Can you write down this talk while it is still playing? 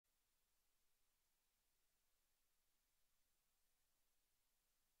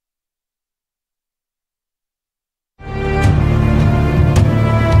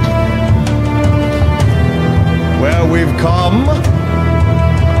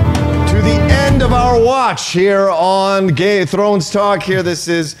watch here on Game of Thrones Talk here. This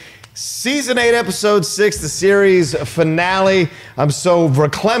is Season 8, Episode 6, the series finale. I'm so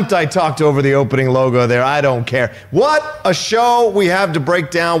verklempt I talked over the opening logo there. I don't care. What a show we have to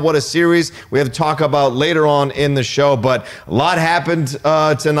break down. What a series we have to talk about later on in the show. But a lot happened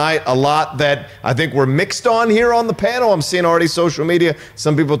tonight. A lot that I think we're mixed on here on the panel. I'm seeing already social media.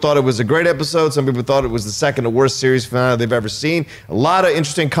 Some people thought it was a great episode. Some people thought it was the second to worst series finale they've ever seen. A lot of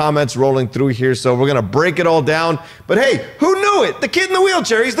interesting comments rolling through here. So we're going to break it all down. But hey, who knew it? The kid in the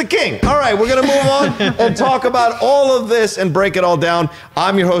wheelchair, he's the king. All right, we're going to move on and talk about all of this and break it all down.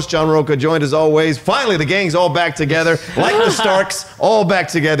 I'm your host, John Rocha, joined as always. Finally, the gang's all back together, like the Starks, all back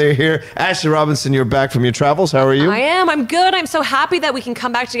together here. Ashley Robinson, you're back from your travels. How are you? I am. I'm good. I'm so happy that we can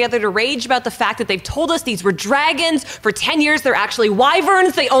come back together to rage about the fact that they've told us these were dragons. For 10 years, they're actually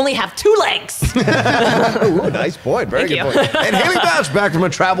wyverns. They only have 2 legs. Ooh, nice point. Very good point. And Haley Bouch, back from her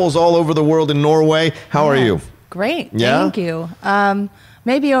travels all over the world in Norway. How are you? Great. Yeah? Thank you.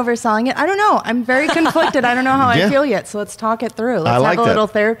 Maybe overselling it. I don't know. I'm very conflicted. I don't know how I feel yet. So let's talk it through. Let's have a little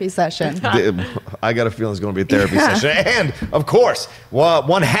therapy session. I got a feeling it's going to be a therapy session. And, of course,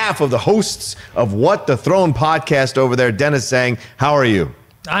 one half of the hosts of What the Throne podcast over there, Dennis Tzeng. How are you?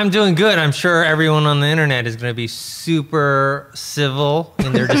 I'm doing good. I'm sure everyone on the internet is going to be super civil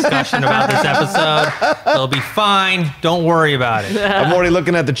in their discussion about this episode. They'll be fine. Don't worry about it. I'm already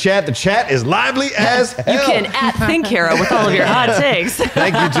looking at the chat. The chat is lively as hell. You can @Think Hero with all of your hot takes.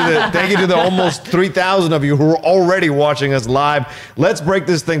 Thank you to the almost 3,000 of you who are already watching us live. Let's break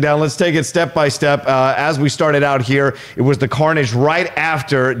this thing down. Let's take it step by step. As we started out here, it was the carnage right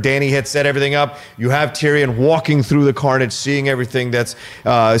after Dany had set everything up. You have Tyrion walking through the carnage, seeing everything that's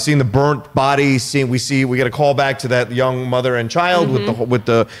seeing the burnt body. We get a call back to that young mother and child with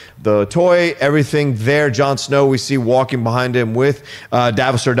the toy. Everything there. Jon Snow we see walking behind him with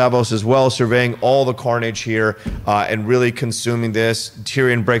Davos as well, surveying all the carnage here and really consuming this.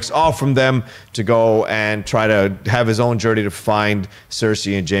 Tyrion breaks off from them to go and try to have his own journey to find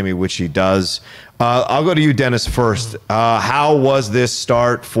Cersei and Jaime, which he does. I'll go to you, Dennis, first. How was this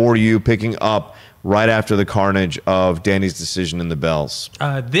start for you, picking up right after the carnage of Dany's decision in the Bells?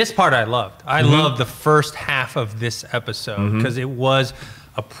 This part I loved. I loved the first half of this episode because it was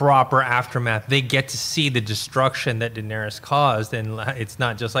a proper aftermath. They get to see the destruction that Daenerys caused, and it's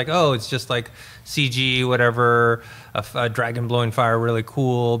not just like, oh, it's just like CG, whatever, a dragon blowing fire, really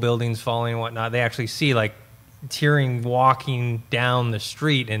cool, buildings falling and whatnot. They actually see like Tyrion walking down the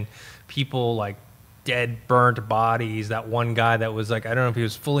street and people like dead, burnt bodies. That one guy that was like, I don't know if he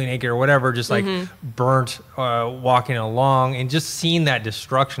was fully naked or whatever, just like burnt walking along. And just seeing that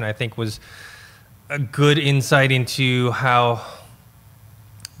destruction, I think, was a good insight into how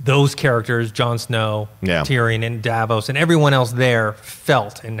those characters, Jon Snow, Tyrion, and Davos, and everyone else there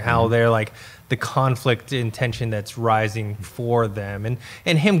felt, and how they're like the conflict and tension that's rising for them.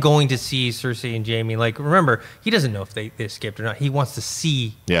 And him going to see Cersei and Jaime, like, remember, he doesn't know if they escaped or not. He wants to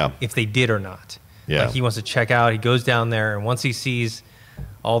see if they did or not. Yeah. Like, he wants to check out. He goes down there, and once he sees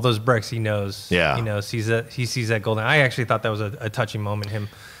all those bricks, he knows. Yeah. He sees that golden. I actually thought that was a touching moment. Him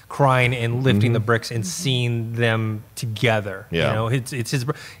crying and lifting the bricks and seeing them together. Yeah. You know, it's his.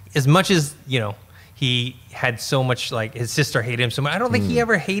 As much as he had so much, like, his sister hated him so much. I don't think he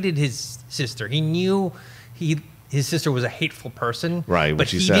ever hated his sister. He knew his sister was a hateful person, right? But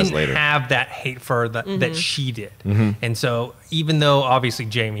he didn't have that hate for that she did. And so, even though obviously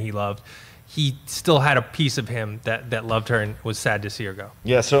Jaime he loved, he still had a piece of him that loved her and was sad to see her go.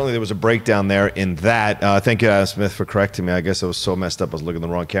 Yeah, certainly there was a breakdown there in that. Thank you, Adam Smith, for correcting me. I guess I was so messed up I was looking at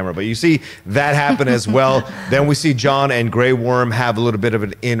the wrong camera. But you see that happen as well. Then we see Jon and Grey Worm have a little bit of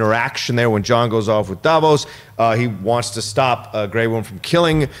an interaction there when Jon goes off with Davos. He wants to stop Grey Worm from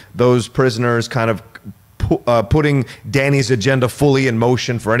killing those prisoners, kind of putting Dany's agenda fully in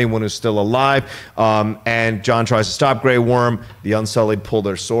motion for anyone who's still alive. And Jon tries to stop Grey Worm. The Unsullied pull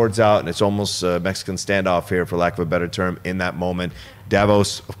their swords out, and it's almost a Mexican standoff here, for lack of a better term, in that moment.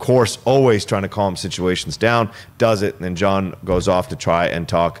 Davos, of course, always trying to calm situations down, does it, and then Jon goes off to try and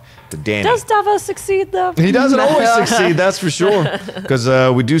talk to Dany. Does Davos succeed, though? He doesn't always succeed, that's for sure, because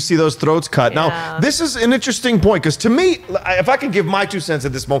we do see those throats cut. Yeah. Now, this is an interesting point, because to me, if I can give my 2 cents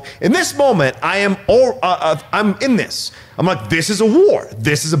at this moment, in this moment, I'm in this. I'm like, this is a war.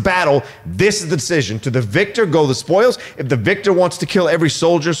 This is a battle. This is the decision. To the victor go the spoils. If the victor wants to kill every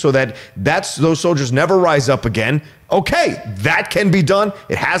soldier so that those soldiers never rise up again, okay, that can be done.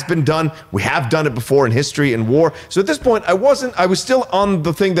 It has been done. We have done it before in history and war. So at this point, I was still on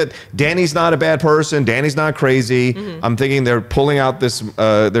the thing that Dany's not a bad person. Dany's not crazy. I'm thinking they're pulling out this,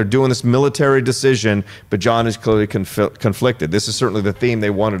 they're doing this military decision, but Jon is clearly conflicted. This is certainly the theme they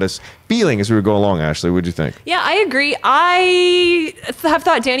wanted us feeling as we were going along, Ashley. What do you think? Yeah, I agree. I have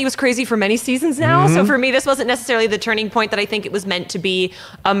thought Dany was crazy for many seasons now. So for me, this wasn't necessarily the turning point that I think it was meant to be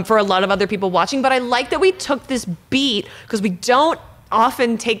for a lot of other people watching. But I like that we took this beat because we don't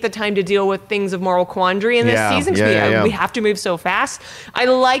often take the time to deal with things of moral quandary in this season because we have to move so fast. I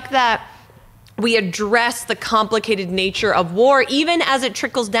like that we address the complicated nature of war, even as it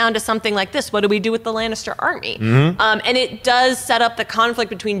trickles down to something like this. What do we do with the Lannister army? And it does set up the conflict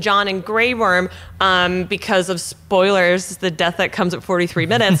between Jon and Grey Worm because of spoilers, the death that comes at 43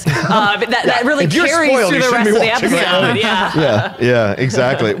 minutes. That really carries through the rest of the episode. Yeah,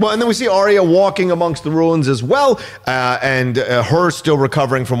 exactly. Well, and then we see Arya walking amongst the ruins as well, and her still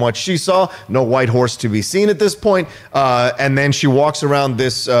recovering from what she saw. No white horse to be seen at this point. And then she walks around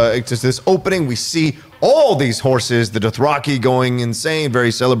this just this opening. We see all these horses, the Dothraki going insane, very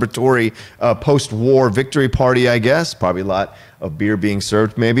celebratory post-war victory party, I guess. Probably a lot of beer being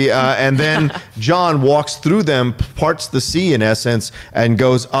served, maybe. And then Jon walks through them, parts the sea in essence, and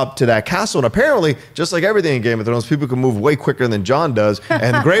goes up to that castle. And apparently, just like everything in Game of Thrones, people can move way quicker than Jon does.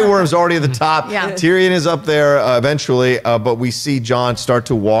 And the Grey Worm's already at the top. Tyrion is up there eventually, but we see Jon start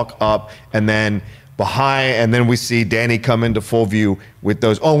to walk up, and then behind, and then we see Dany come into full view with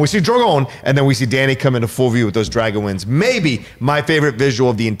those. Oh, we see Drogon, and then we see Dany come into full view with those dragon wings. Maybe my favorite visual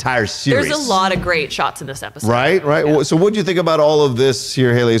of the entire series. There's a lot of great shots in this episode. Right. Yeah. So what do you think about all of this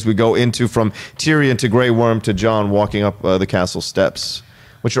here, Haley, as we go into from Tyrion to Grey Worm to Jon walking up the castle steps?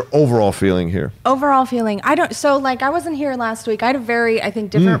 What's your overall feeling here? Overall feeling, I wasn't here last week. I had a very, I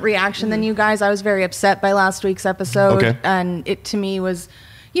think, different reaction than you guys. I was very upset by last week's episode, and it to me was,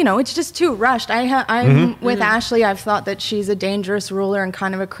 it's just too rushed. I'm with Ashley. I've thought that she's a dangerous ruler and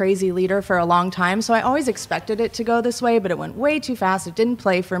kind of a crazy leader for a long time. So I always expected it to go this way, but it went way too fast. It didn't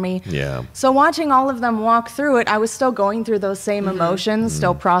play for me. Yeah. So watching all of them walk through it, I was still going through those same emotions,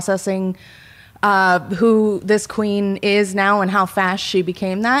 still processing who this queen is now and how fast she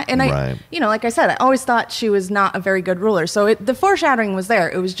became that. And like I said, I always thought she was not a very good ruler. So the foreshadowing was there.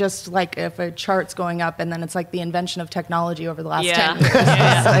 It was just like if a chart's going up and then it's like the invention of technology over the last 10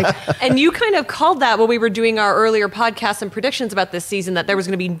 years. And you kind of called that when we were doing our earlier podcasts and predictions about this season, that there was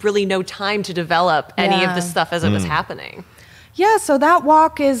going to be really no time to develop any of this stuff as it was happening. Yeah, so that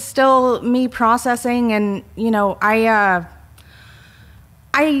walk is still me processing, and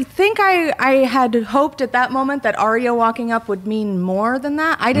I think I had hoped at that moment that Arya walking up would mean more than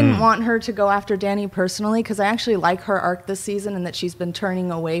that. I didn't want her to go after Dany personally because I actually like her arc this season and that she's been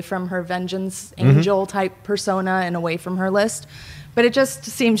turning away from her vengeance angel type persona and away from her list. But it just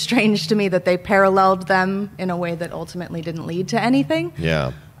seemed strange to me that they paralleled them in a way that ultimately didn't lead to anything.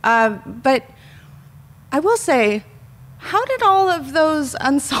 Yeah. But I will say, how did all of those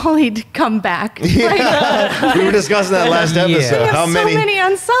Unsullied come back? We were discussing that last episode. We have How so many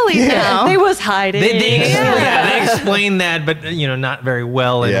Unsullied now. They was hiding. They explained that, but not very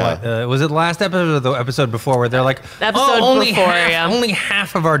well. In what was it the last episode or the episode before, where they're like, only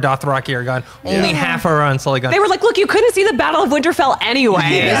half of our Dothraki are gone. Only half are Unsullied gone. They were like, look, you couldn't see the Battle of Winterfell anyway,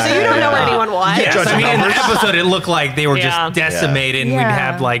 so you don't know where anyone was. Yes, I mean, in the episode, it looked like they were just decimated, and we'd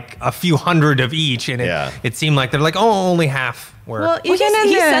have like a few hundred of each, and it seemed like they're like, only half were. Well,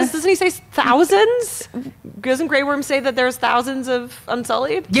 doesn't he say thousands? Doesn't Grey Worm say that there's thousands of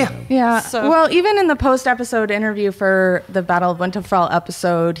Unsullied? Yeah. So. Well, even in the post-episode interview for the Battle of Winterfell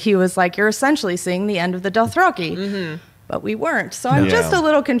episode, he was like, you're essentially seeing the end of the Dothraki. But we weren't. So I'm just a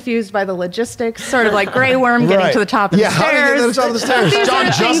little confused by the logistics, sort of like Grey Worm getting to the top of the stairs. How did he get to the top of the stairs? Jon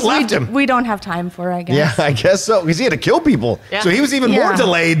just left him. We don't have time for, I guess. Yeah, I guess so. Because he had to kill people. So he was even more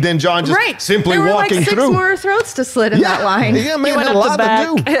delayed than Jon just simply walking through. There were like 6 more throats to slit in that line. Yeah, man, had a lot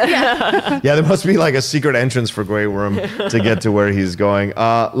to do. Yeah, there must be like a secret entrance for Grey Worm to get to where he's going.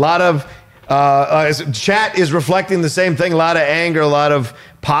 A lot of chat is reflecting the same thing. A lot of anger, a lot of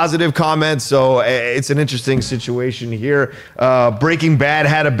positive comments, so it's an interesting situation here. Breaking Bad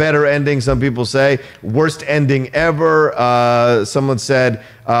had a better ending, some people say. Worst ending ever. Someone said,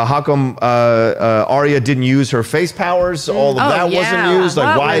 how come Arya didn't use her face powers? All of that wasn't used.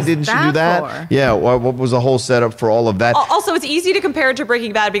 Like, why didn't she do that? Yeah, what was the whole setup for all of that? Also, it's easy to compare it to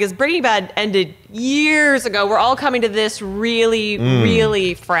Breaking Bad because Breaking Bad ended years ago. We're all coming to this really,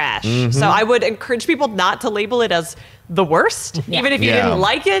 really fresh. So I would encourage people not to label it as the worst, even if you didn't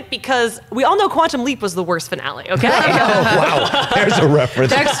like it, because we all know Quantum Leap was the worst finale, okay? Oh, wow. There's a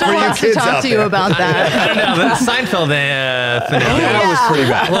reference. Dexter for you wants to kids talk out to you there. about that. I don't know. The Seinfeld finale. That was pretty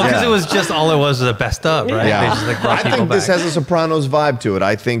bad. Well, because it was just all it was a best of, right? Yeah. They just, like, brought I people think this back. has a Sopranos vibe to it.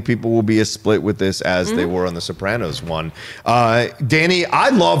 I think people will be as split with this as they were on the Sopranos one. Dany, I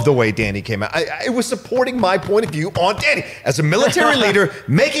love the way Dany came out. It was supporting my point of view on Dany. As a military leader,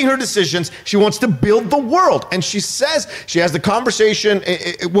 making her decisions, she wants to build the world. And she says, she has the conversation.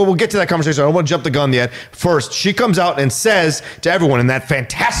 Well, we'll get to that conversation. I don't want to jump the gun yet. First, she comes out and says to everyone in that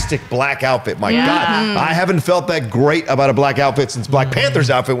fantastic black outfit, my God, I haven't felt that great about a black outfit since Black Panther's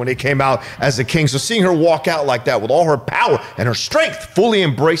outfit when he came out as the king. So seeing her walk out like that with all her power and her strength fully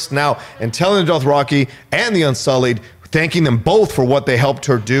embraced now and telling the Dothraki and the Unsullied, thanking them both for what they helped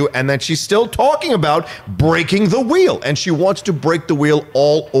her do, and that she's still talking about breaking the wheel, and she wants to break the wheel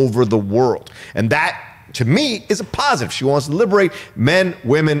all over the world. And that, to me, is a positive. She wants to liberate men,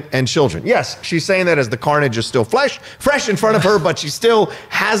 women, and children. Yes, she's saying that as the carnage is still fresh in front of her, but she still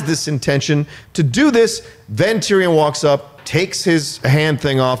has this intention to do this. Then Tyrion walks up, takes his hand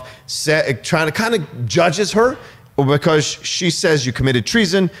thing off, trying to kind of judges her, because she says, you committed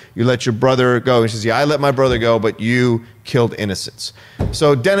treason, you let your brother go. And she says, yeah, I let my brother go, but you killed innocents.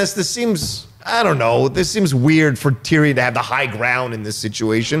 So, Dennis, this seems, I don't know, this seems weird for Tyrion to have the high ground in this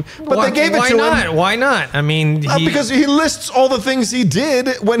situation. But they gave it to him. Why not? I mean, because he lists all the things he did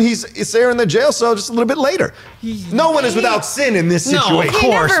when he's there in the jail cell just a little bit later. No one is without sin in this situation. No, of course.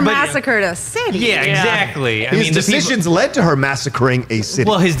 He never but- massacred a city. Yeah, exactly. I His mean, decisions led to her massacring a city.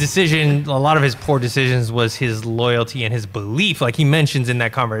 Well, his decision, a lot of his poor decisions was his loyalty and his belief, like he mentions in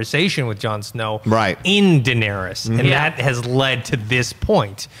that conversation with Jon Snow, Right. in Daenerys. And that has led to this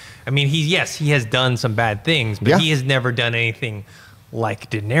point. I mean, he has done some bad things, but he has never done anything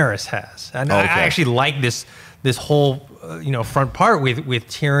like Daenerys has. And I actually like this whole front part with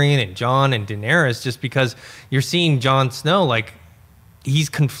Tyrion and Jon and Daenerys, just because you're seeing Jon Snow, like, he's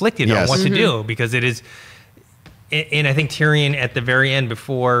conflicted on what to do, because it is. And I think Tyrion at the very end,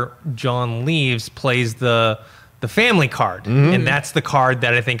 before Jon leaves, plays the family card, and that's the card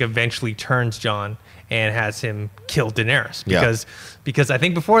that I think eventually turns Jon and has him kill Daenerys, because I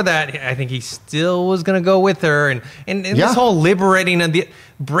think before that, I think he still was gonna go with her, and this whole liberating and the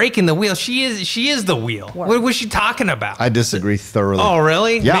breaking the wheel. She is the wheel. What was she talking about? I disagree thoroughly. Oh,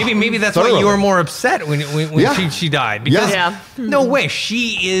 really? Yeah. Maybe that's why you were more upset when she died. Because no way,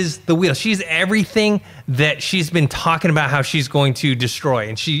 she is the wheel. She's everything that she's been talking about how she's going to destroy,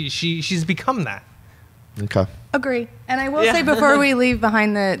 and she's become that. Okay. Agree. And I will say, before we leave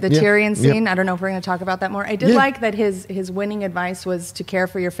behind the Tyrion scene, I don't know if we're going to talk about that more. I did like that his winning advice was to care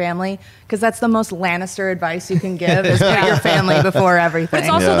for your family, because that's the most Lannister advice you can give, is put your family before everything. But it's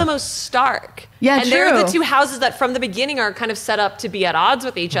also the most Stark. Yeah, and they're true. the two houses that from the beginning are kind of set up to be at odds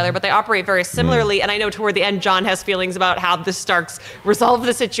with each other, but they operate very similarly. And I know toward the end, Jon has feelings about how the Starks resolve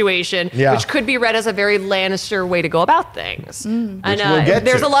the situation, which could be read as a very Lannister way to go about things. And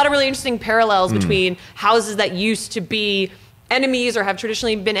there's a lot of really interesting parallels between houses that used to be enemies or have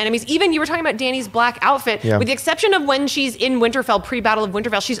traditionally been enemies. Even you were talking about Dany's black outfit, with the exception of when she's in Winterfell, pre-Battle of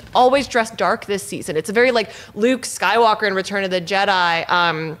Winterfell, she's always dressed dark this season. It's a very like Luke Skywalker in Return of the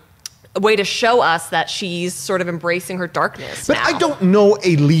Jedi way to show us that she's sort of embracing her darkness But now. I don't know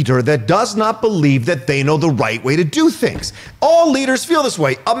a leader that does not believe that they know the right way to do things. All leaders feel this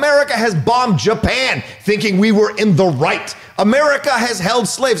way. America has bombed Japan thinking we were in the right. America has held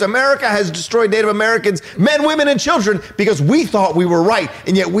slaves. America has destroyed Native Americans, men, women, and children, because we thought we were right,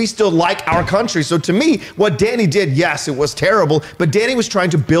 and yet we still like our country. So to me, what Dany did, yes, it was terrible, but Dany was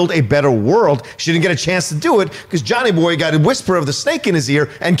trying to build a better world. She didn't get a chance to do it because Johnny Boy got a whisper of the snake in his ear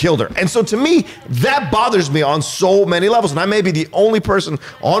and killed her. And so to me, that bothers me on so many levels. And I may be the only person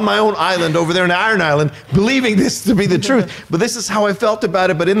on my own island over there in Iron Island believing this to be the truth. But this is how I felt about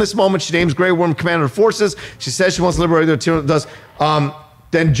it. But in this moment, she names Grey Worm commander of forces. She says she wants to liberate the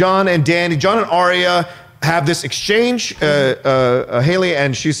then Jon and Arya have this exchange. Haley,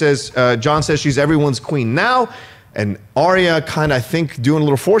 and she says, Jon says she's everyone's queen now. And Arya kind of, I think, doing a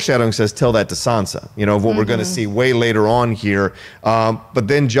little foreshadowing, says, tell that to Sansa, of what we're going to see way later on here. But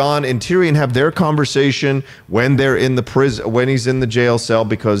then Jon and Tyrion have their conversation when they're in the prison, when he's in the jail cell,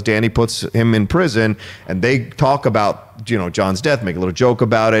 because Dany puts him in prison, and they talk about, Jon's death, make a little joke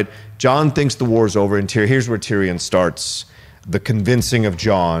about it. Jon thinks the war's over, and here's where Tyrion starts the convincing of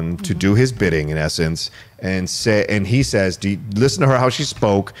Jon to do his bidding, in essence, and he says, do you listen to her how she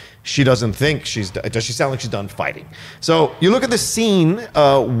spoke? She doesn't think does she sound like she's done fighting? So you look at the scene,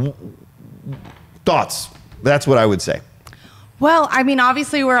 Thoughts? That's what I would say. Well, I mean,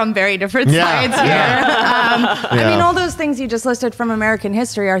 obviously we're on very different sides here. I mean, all those things you just listed from American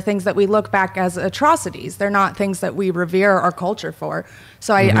history are things that we look back as atrocities. They're not things that we revere our culture for.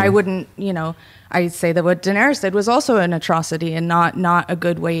 So I wouldn't, I'd say that what Daenerys did was also an atrocity and not a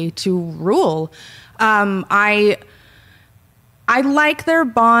good way to rule. I like their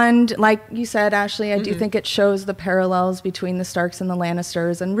bond. Like you said, Ashley, I do think it shows the parallels between the Starks and the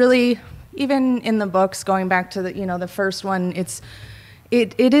Lannisters, and really, even in the books, going back to the first one, it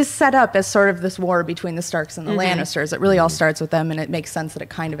is set up as sort of this war between the Starks and the Lannisters. It really all starts with them, and it makes sense that it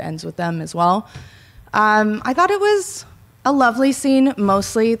kind of ends with them as well. I thought it was a lovely scene.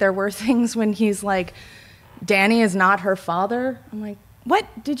 Mostly, there were things when he's like, "Dany is not her father." I'm like, what?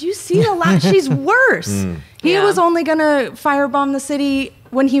 Did you see the last? She's worse. He was only gonna firebomb the city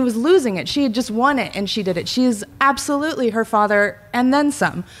when he was losing it. She had just won it, and she did it. She is absolutely her father, and then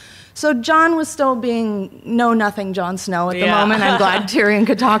some. So Jon was still being know-nothing Jon Snow at the moment. I'm glad Tyrion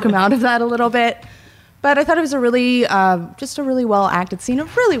could talk him out of that a little bit. But I thought it was a really, just a really well-acted scene, a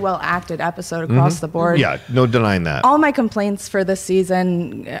really well-acted episode across the board. Yeah, no denying that. All my complaints for this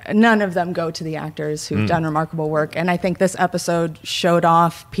season, none of them go to the actors who've done remarkable work. And I think this episode showed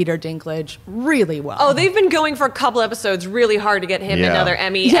off Peter Dinklage really well. Oh, they've been going for a couple episodes really hard to get him another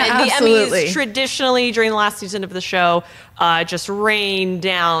Emmy. Yeah, and the absolutely. Emmys traditionally during the last season of the show just rain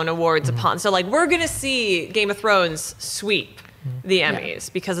down awards upon. So like we're going to see Game of Thrones sweep the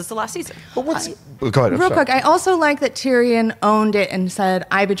Emmys because it's the last season. But go ahead, Real quick, I also like that Tyrion owned it and said,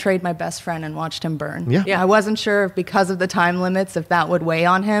 I betrayed my best friend and watched him burn. Yeah. I wasn't sure if because of the time limits, if that would weigh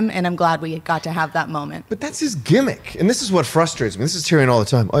on him, and I'm glad we got to have that moment. But that's his gimmick. And this is what frustrates me. This is Tyrion all the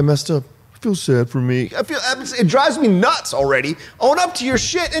time. I messed up. I feel sad for me. It drives me nuts already. Own up to your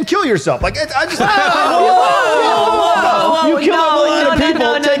shit and kill yourself. Like, I just... You kill a lot of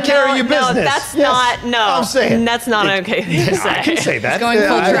people. Take care of your business. No, that's not... No. I'm saying. That's not an okay thing to say. I can say that. Going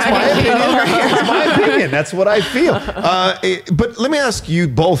full It's my opinion. That's what I feel. But let me ask you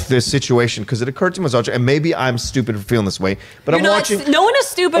both this situation, because it occurred to me as well, and maybe I'm stupid for feeling this way, but I'm watching... No one is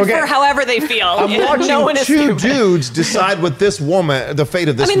stupid for however they feel. I'm watching no one is two stupid. dudes decide what this woman, the fate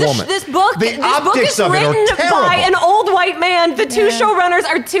of this woman. This book the is optics of it are written terrible. by an old white man. The two showrunners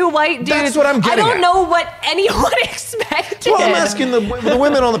are two white dudes. That's what I'm getting I don't at. know what anyone expected. Well, I'm asking the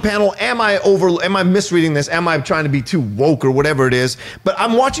women on the panel, am I misreading this? Am I trying to be too woke or whatever it is? But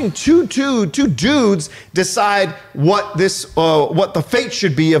I'm watching two dudes decide what the fate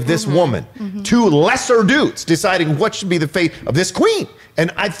should be of this woman. Two lesser dudes deciding what should be the fate of this queen.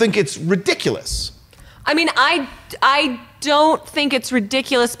 And I think it's ridiculous. I mean, I don't think it's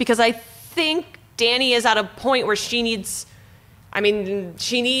ridiculous because I think Dany is at a point where she needs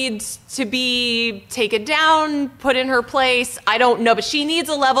to be taken down, put in her place. I don't know, but she needs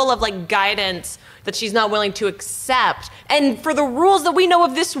a level of like guidance that she's not willing to accept. And for the rules that we know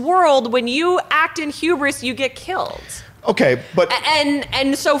of this world, when you act in hubris, you get killed. Okay, but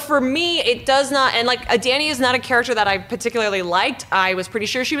and so for me, it does not. And like Dany is not a character that I particularly liked. I was pretty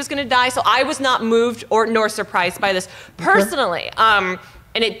sure she was going to die, so I was not moved nor surprised by this personally.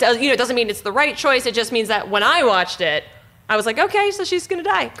 And it does, it doesn't mean it's the right choice. It just means that when I watched it, I was like, okay, so she's going to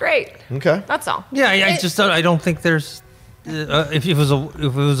die. Great. Okay, that's all. Yeah, I don't think there's. If it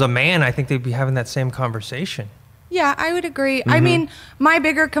was a man, I think they'd be having that same conversation. Yeah, I would agree. I mean, my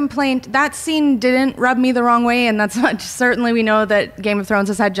bigger complaint, that scene didn't rub me the wrong way, and that's not, certainly we know that Game of Thrones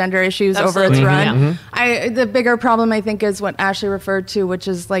has had gender issues over its run. The bigger problem, I think, is what Ashley referred to, which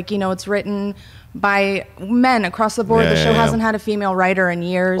is like, it's written by men across the board. The show hasn't had a female writer in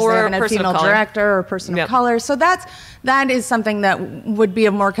years. Or they haven't had a female director or a person of color. So that is something that would be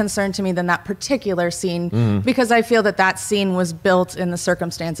of more concern to me than that particular scene, because I feel that scene was built in the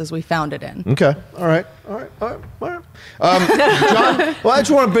circumstances we found it in. Okay. All right. John, well, I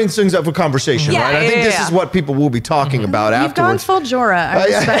just want to bring things up for conversation, right? I think this is what people will be talking about You've gone afterwards. full Jorah. I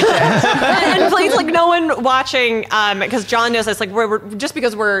respect it. And please, like, no one watching, because John knows this, like, we're just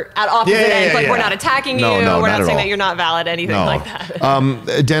because we're at opposite ends, like, we're not attacking you, we're not saying that you're not valid, anything like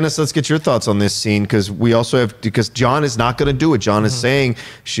that. Dennis, let's get your thoughts on this scene, because John is not going to do it. John is saying,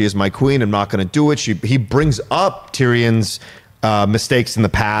 she is my queen, I'm not going to do it. He brings up Tyrion's mistakes in the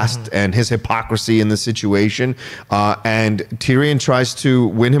past and his hypocrisy in the situation. And Tyrion tries to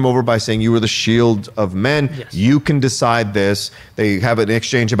win him over by saying, you are the shield of men. Yes. You can decide this. They have an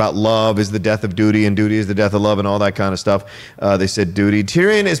exchange about love is the death of duty and duty is the death of love and all that kind of stuff. They said duty.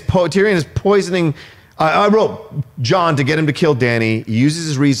 Tyrion is poisoning. I wrote Jon to get him to kill Dany. He uses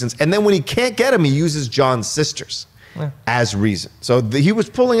his reasons. And then when he can't get him, he uses Jon's sisters. as reason. So he was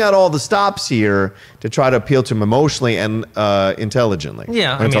pulling out all the stops here to try to appeal to him emotionally and intelligently.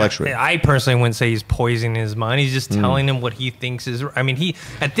 Yeah, intellectually. I personally wouldn't say he's poisoning his mind. He's just telling him what he thinks is. I mean,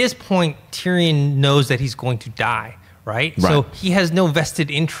 at this point, Tyrion knows that he's going to die, right? So he has no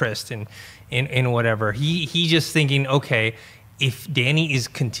vested interest in whatever. He just thinking, okay, if Dany is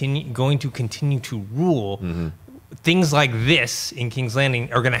going to continue to rule, things like this in King's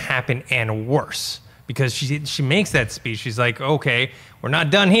Landing are going to happen and worse. Because she makes that speech. She's like, okay, we're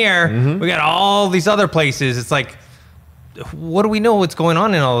not done here. We got all these other places. It's like, what do we know what's going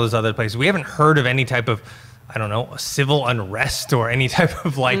on in all those other places? We haven't heard of any type of, I don't know, civil unrest or any type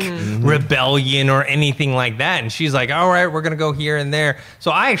of like rebellion or anything like that. And she's like, all right, we're going to go here and there.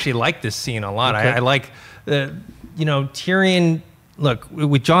 So I actually like this scene a lot. Okay. I like, Tyrion, look,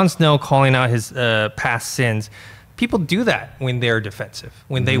 with Jon Snow calling out his past sins, people do that when they're defensive,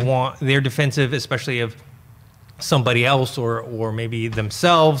 when they're defensive, especially of somebody else or maybe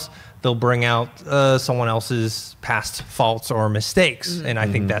themselves. They'll bring out someone else's past faults or mistakes, and I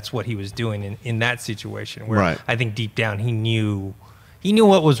think that's what he was doing in that situation. Where I think deep down he knew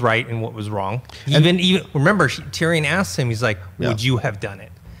what was right and what was wrong. Even remember, Tyrion asked him, he's like, "Would you have done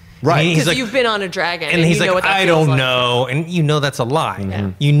it?" Right, because you've been on a dragon, and he's like, I don't know, and that's a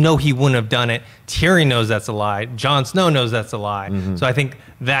lie. You know he wouldn't have done it. Tyrion knows that's a lie. Jon Snow knows that's a lie. So I think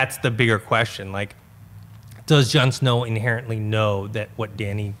that's the bigger question. Like, does Jon Snow inherently know that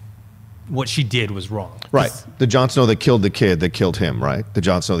what she did was wrong? Right. The Jon Snow that killed the kid that killed him, right? The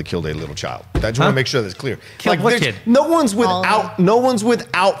Jon Snow that killed a little child. I just want to make sure that's clear. Killed what kid? No one's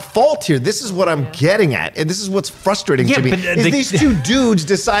without fault here. This is what I'm getting at. And this is what's frustrating to me. Is these two dudes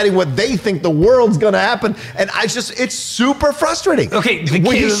deciding what they think the world's going to happen. And it's super frustrating. Okay.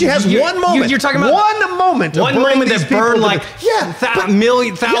 She has one moment. You're talking about one moment that burned like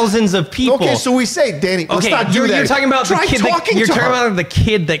thousands of people. Okay, so we say, Dany, let's not do that. You're talking about the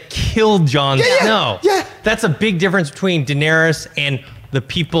kid that killed Jon Snow. Yeah. That's a big difference between Daenerys and the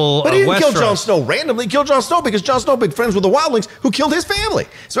people But of he didn't Westeros. kill Jon Snow randomly. He killed Jon Snow because Jon Snow been friends with the wildlings who killed his family.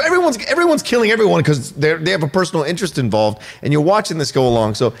 So everyone's killing everyone because they have a personal interest involved, and you're watching this go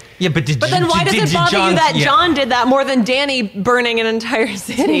along. So but then why does it bother you that Jon did that more than Dany burning an entire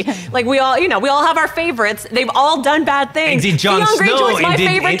city? Like we all have our favorites. They've all done bad things. And did Jon Theon Snow Greyjoy's my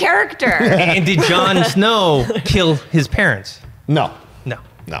favorite character. And did Jon Snow kill his parents? No.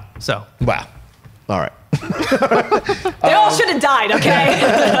 So wow. All right. They all should have died, okay?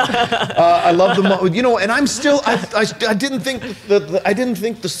 I love and I'm still. I didn't think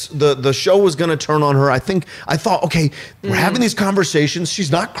the show was going to turn on her. I thought, okay, we're having these conversations.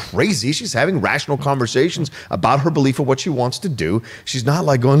 She's not crazy. She's having rational conversations about her belief of what she wants to do. She's not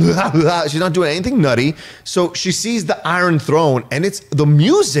like going. She's not doing anything nutty. So she sees the Iron Throne, and it's the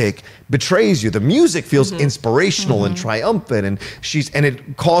music betrays you. The music feels inspirational and triumphant, and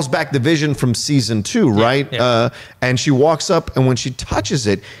it calls back the vision from season 2, right? Yeah. And she walks up, and when she touches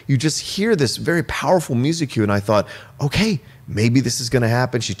it, you just hear this very powerful music cue, and I thought, okay, maybe this is going to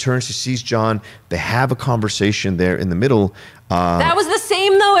happen. She turns, she sees Jon. They have a conversation there in the middle. That was the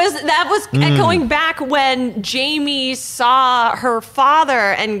same though as that was echoing back when Jaime saw her father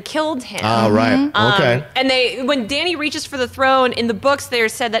and killed him. Oh, right. Okay. And when Dany reaches for the throne in the books, they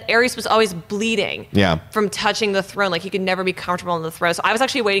said that Aerys was always bleeding from touching the throne. Like he could never be comfortable on the throne. So I was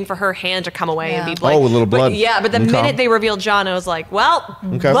actually waiting for her hand to come away and be like, with a little blood. But the minute they revealed Jon, I was like, well,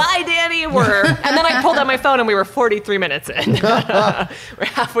 bye, Dany. And then I pulled out my phone and we were 43 minutes in. We're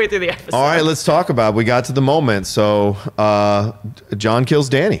halfway through the episode. All right, let's talk about it. We got to the moment. So Jon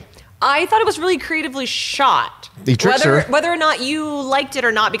kills Dany. I thought it was really creatively shot. He tricks her. Whether or not you liked it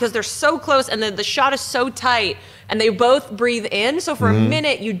or not, because they're so close and the shot is so tight and they both breathe in. So for a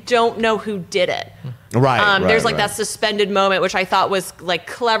minute, you don't know who did it. Right. There's that suspended moment, which I thought was like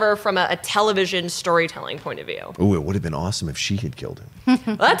clever from a television storytelling point of view. Ooh, it would have been awesome if she had killed him.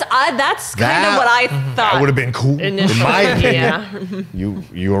 Well, that's kind of what I thought. That would have been cool. Initially. In my opinion.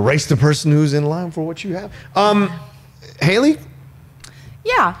 You erase the person who's in line for what you have. Haley?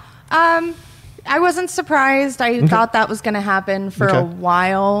 Yeah. I wasn't surprised. I thought that was going to happen for a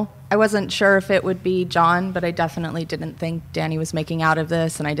while. I wasn't sure if it would be Jon, but I definitely didn't think Dany was making out of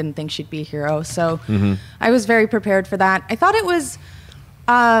this, and I didn't think she'd be a hero. So I was very prepared for that. I thought it was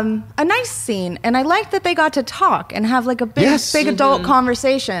a nice scene, and I liked that they got to talk and have like a big adult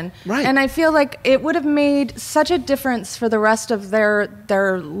conversation. Right. And I feel like it would have made such a difference for the rest of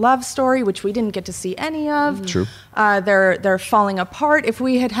their love story, which we didn't get to see any of. True. They're falling apart. If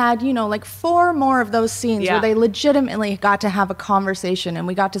we had like 4 more of those scenes where they legitimately got to have a conversation and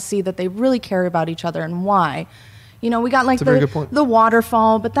we got to see that they really care about each other and why. We got like very good point. the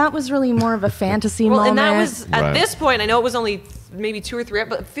waterfall, but that was really more of a fantasy moment. And that was, at Right. this point, I know it was only maybe 2 or 3,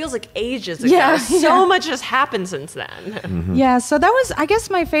 but it feels like ages ago. Yeah, So much has happened since then. Yeah, so that was, I guess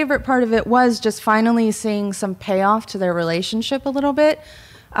my favorite part of it was just finally seeing some payoff to their relationship a little bit.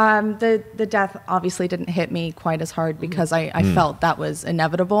 The death obviously didn't hit me quite as hard because I felt that was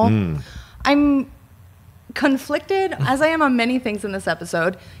inevitable. I'm conflicted, as I am on many things in this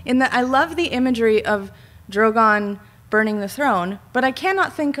episode, in that I love the imagery of Drogon burning the throne, but I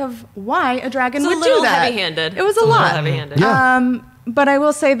cannot think of why a dragon It's would a little do that. heavy-handed. It was It's a lot. heavy-handed. Yeah. But I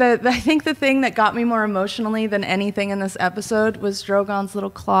will say that I think the thing that got me more emotionally than anything in this episode was Drogon's little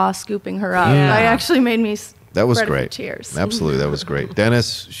claw scooping her up. Yeah. It actually made me That was spread a few great. tears. Absolutely, that was great.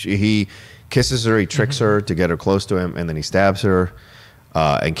 Dennis, he kisses her, he tricks her to get her close to him, and then he stabs her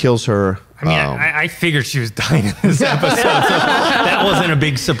and kills her. I mean, I figured she was dying in this episode, so that wasn't a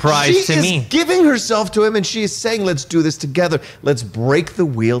big surprise she to is me. giving herself to him, and she is saying, "Let's do this together. Let's break the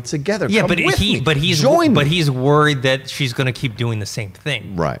wheel together." Yeah, Come but with me. he's worried that she's going to keep doing the same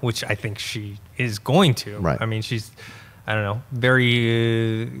thing, Right. Which I think she is going to. Right. I mean, she's, I don't know,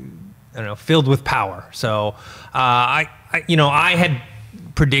 very, filled with power. So, I had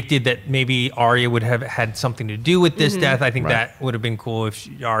predicted that maybe Arya would have had something to do with this death. I think Right. that would have been cool if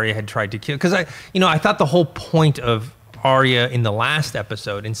Arya had tried to kill. Because I thought the whole point of Arya in the last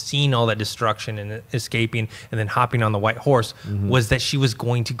episode and seeing all that destruction and escaping and then hopping on the white horse was that she was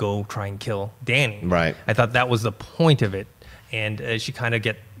going to go try and kill Dany. Right. I thought that was the point of it, and she kind of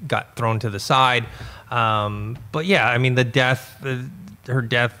got thrown to the side. But yeah, I mean, her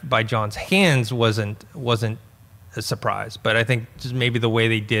death by Jon's hands wasn't a surprise, but I think just maybe the way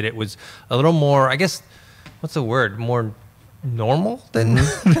they did it was a little more, I guess, what's the word? More normal than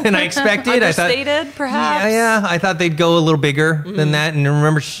I expected. Understated, perhaps? Yeah. I thought they'd go a little bigger than that. And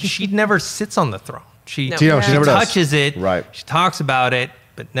remember, she never sits on the throne. She No. she never does. touches it. Right. She talks about it,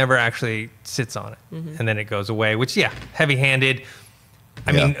 but never actually sits on it. And then it goes away, which, heavy-handed.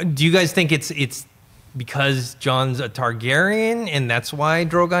 I Yeah. mean, do you guys think it's because Jon's a Targaryen and that's why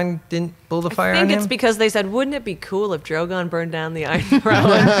Drogon didn't build a fire I on think him? it's because they said, wouldn't it be cool if Drogon burned down the Iron Throne?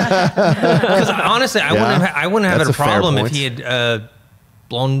 Because honestly, I wouldn't have That's had a a fair problem if point. he had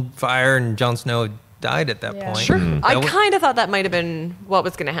blown fire and Jon Snow died at that Yeah. point. Sure. I kind of thought that might have been what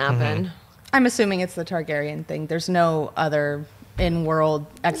was going to happen. I'm assuming it's the Targaryen thing. There's no other in-world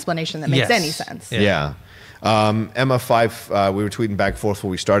explanation that makes Yes. any sense. Yeah. Emma Fife, we were tweeting back and forth before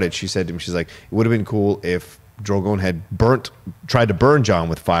we started. She said to me, she's like, it would have been cool if Drogon had tried to burn Jon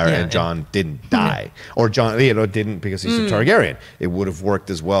with fire and Jon didn't die. Or Jon, didn't because he's a Targaryen. It would have worked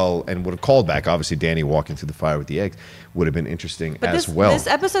as well and would have called back. Obviously, Dany walking through the fire with the eggs would have been interesting But as well. this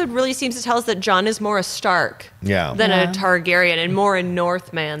episode really seems to tell us that Jon is more a Stark Yeah. than Yeah. a Targaryen and more a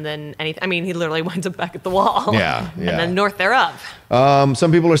Northman than anything. I mean, he literally winds up back at the wall. Yeah, And yeah. then north thereof.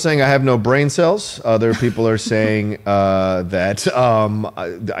 Some people are saying I have no brain cells. Other people are saying that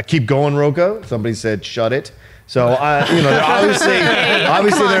I keep going, Rocha. Somebody said shut it. So they're obviously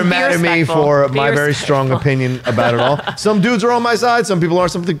come they're on, be mad at me respectful. for Be my very strong respectful. opinion about it all. Some dudes are on my side. Some people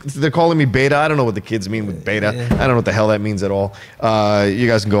aren't. They're calling me beta. I don't know what the kids mean with beta. I don't know what the hell that means at all. You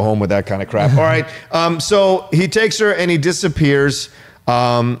guys can go home with that kind of crap. All right. So he takes her and he disappears.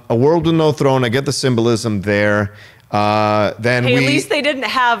 A world with no throne. I get the symbolism there. Then Hey, we. at least they didn't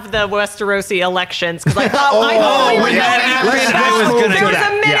have the Westerosi elections because I thought there was a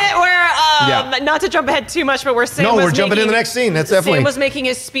minute where, not to jump ahead too much, but where Sam was we're jumping in the next scene. That's definitely. Sam was making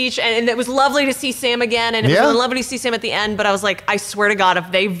his speach, and it was lovely to see Sam again, and it was Yeah. really lovely to see Sam at the end. But I was like, I swear to God,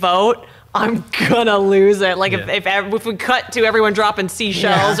 if they vote, I'm gonna lose it. Like if we cut to everyone dropping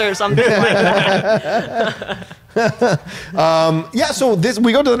seashells or something like that. So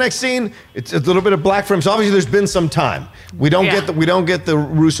we go to the next scene. It's a little bit of black frame. So obviously there's been some time. We don't get the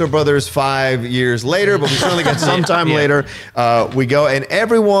Russo brothers 5 years later, but we certainly get some time later. We go, and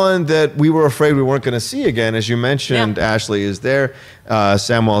everyone that we were afraid we weren't going to see again, as you mentioned, Ashley, is there.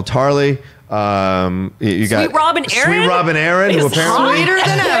 Samuel Tarly. You got Sweet Robin Aaron? Sweet Robin Aaron, who He's apparently sweeter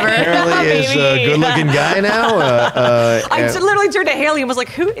than ever. apparently is a Baby. good-looking guy now. I and literally turned to Haley and was like,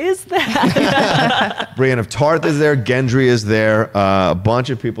 "Who is that?" Brienne of Tarth is there. Gendry is there. A bunch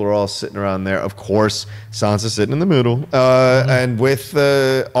of people are all sitting around there. Of course, Sansa's sitting in the middle, and with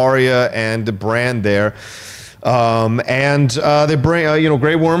Arya and Bran there. They bring,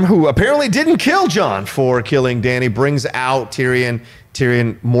 Grey Worm, who apparently didn't kill Jon for killing Dany, brings out Tyrion.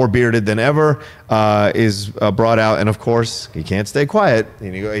 Tyrion, more bearded than ever, is brought out. And of course, he can't stay quiet.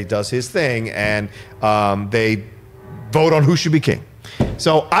 He does his thing, and they vote on who should be king.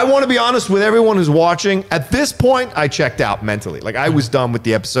 So I want to be honest with everyone who's watching. At this point, I checked out mentally. Like, I was done with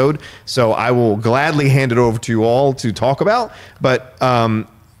the episode. So I will gladly hand it over to you all to talk about. But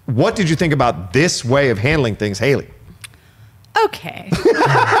what did you think about this way of handling things, Haley? Okay.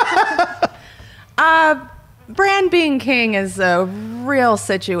 Bran being king is a real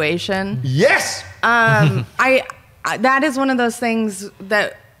situation. Yes. That is one of those things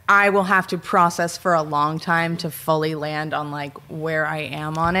that I will have to process for a long time to fully land on like where I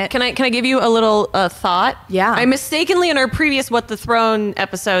am on it. Can I give you a little thought? Yeah. I mistakenly in our previous What the Throne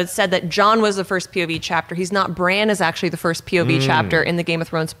episode said that Jon was the first POV chapter. He's not. Bran is actually the first POV chapter in the Game of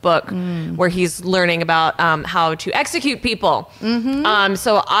Thrones book where he's learning about how to execute people.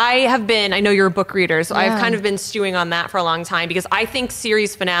 So I know you're a book reader, so I've kind of been stewing on that for a long time because I think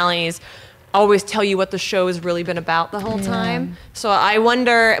series finales always tell you what the show has really been about the whole time. So I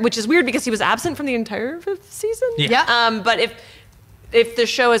wonder, which is weird because he was absent from the entire 5th season. But if the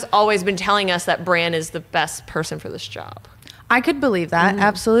show has always been telling us that Bran is the best person for this job. I could believe that,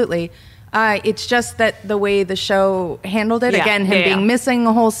 absolutely. It's just that the way the show handled it, him being missing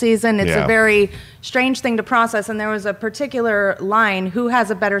a whole season, it's a very strange thing to process. And there was a particular line, who has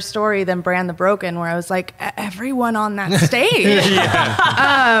a better story than Bran the Broken, where I was like, everyone on that stage.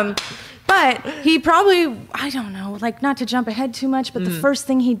 But he probably, I don't know, like not to jump ahead too much, but the first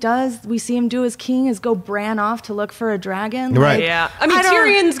thing he does, we see him do as king, is go Bran off to look for a dragon. Right. Like, I mean,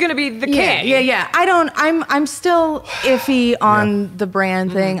 Tyrion's going to be the king. Yeah. I'm still iffy on the Bran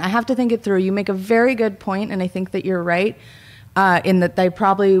thing. I have to think it through. You make a very good point, and I think that you're right. In that they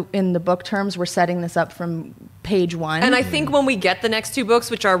probably, in the book terms, were setting this up from page 1. And I think when we get the next 2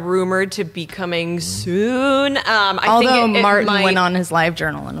 books, which are rumored to be coming soon, although Martin went on his live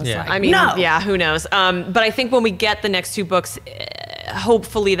journal and was like, I mean, no. yeah, who knows? But I think when we get the next 2 books,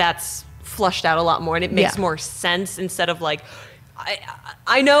 hopefully that's flushed out a lot more and it makes more sense instead of like,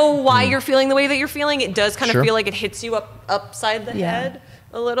 I know why you're feeling the way that you're feeling. It does kind of feel like it hits you upside the head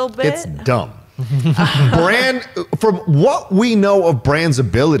a little bit. It's dumb. Bran, from what we know of Bran's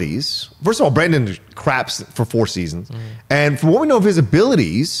abilities, first of all, Bran did craps for 4 seasons. And from what we know of his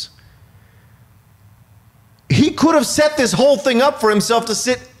abilities, he could have set this whole thing up for himself to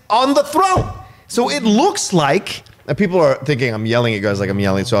sit on the throne. So it looks like, and people are thinking I'm yelling at you guys like I'm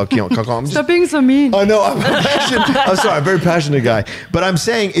yelling, so I'll calm. Stop being so mean. I know, I'm passionate. I'm sorry, I'm a very passionate guy. But I'm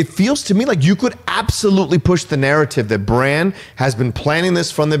saying it feels to me like you could absolutely push the narrative that Bran has been planning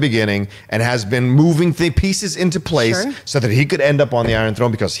this from the beginning and has been moving the pieces into place so that he could end up on the Iron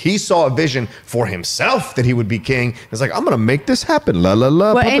Throne because he saw a vision for himself that he would be king. It's like, I'm going to make this happen. La la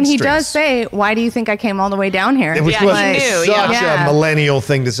la. Well, and he does say, why do you think I came all the way down here? Which was such a millennial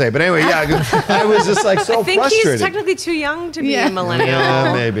thing to say. But anyway, I was just like so frustrated. Technically too young to be a millennial.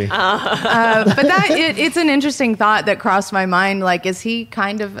 Yeah, maybe. But it's an interesting thought that crossed my mind. Like, is he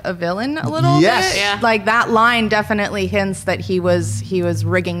kind of a villain a little bit? Yeah. Like that line definitely hints that he was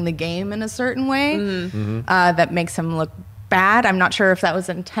rigging the game in a certain way that makes him look bad. I'm not sure if that was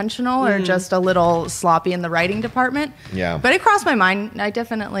intentional or just a little sloppy in the writing department. Yeah. But it crossed my mind. I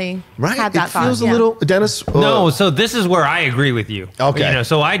definitely had that thought. It feels a little, Dennis. No, so this is where I agree with you. Okay.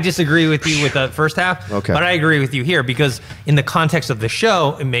 So I disagree with you with the first half. Okay. But I agree with you here because in the context of the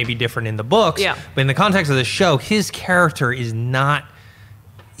show, it may be different in the books. Yeah. But in the context of the show, his character is not.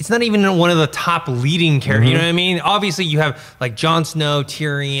 It's not even one of the top leading characters. You know what I mean? Obviously, you have like Jon Snow,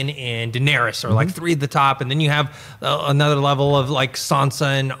 Tyrion, and Daenerys are like 3 at the top, and then you have another level of like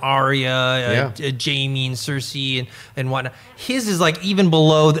Sansa and Arya, Jaime and Cersei and whatnot. His is like even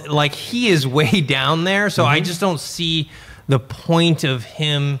below, like he is way down there. So I just don't see the point of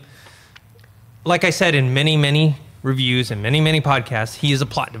him. Like I said in many reviews and many podcasts, he is a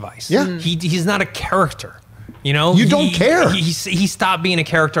plot device. Yeah, he's not a character. You know, you don't care. He stopped being a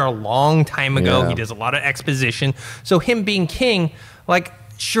character a long time ago. Yeah. He does a lot of exposition. So him being king, like,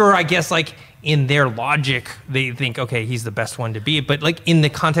 sure, I guess, like, in their logic, they think, okay, he's the best one to be. But, like, in the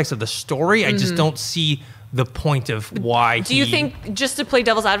context of the story, I just don't see the point of why. Do you think, just to play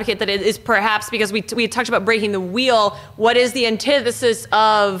devil's advocate, that it is perhaps because we had talked about breaking the wheel, what is the antithesis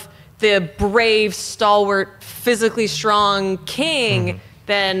of the brave, stalwart, physically strong king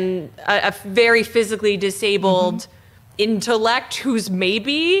than a very physically disabled intellect who's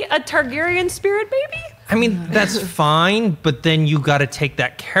maybe a Targaryen spirit, maybe? I mean, that's fine, but then you got to take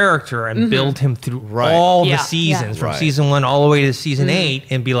that character and build him through all the seasons, from season 1 all the way to season 8,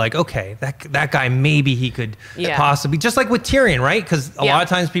 and be like, okay, that guy, maybe he could possibly, just like with Tyrion, right? Because a lot of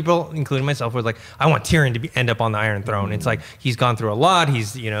times people, including myself, were like, I want Tyrion to end up on the Iron Throne. It's like, he's gone through a lot.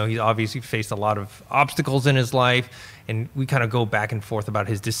 He's obviously faced a lot of obstacles in his life, and we kind of go back and forth about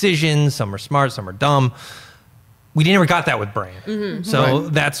his decisions. Some are smart, some are dumb. we never got that with Bran. So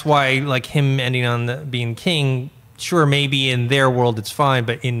that's why, like, him ending on being king, sure, maybe in their world it's fine,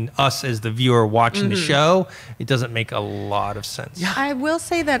 but in us as the viewer watching the show, it doesn't make a lot of sense. Yeah. I will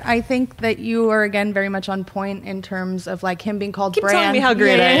say that I think that you are, again, very much on point in terms of, like, him being called Keep Bran. telling me how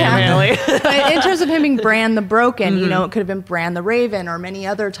great I am, Haley. But in terms of him being Bran the Broken, you know, it could have been Bran the Raven or many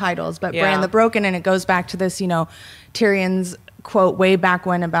other titles, but Bran the Broken, and it goes back to this, you know, Tyrion's quote way back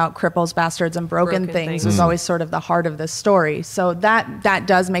when about cripples, bastards, and broken things was always sort of the heart of this story. So that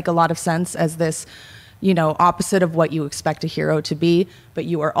does make a lot of sense as this, you know, opposite of what you expect a hero to be, but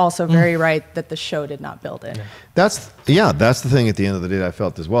you are also very right that the show did not build it. That's the thing at the end of the day that I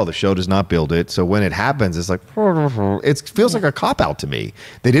felt as well. The show does not build it. So when it happens, it's like, it feels like a cop-out to me.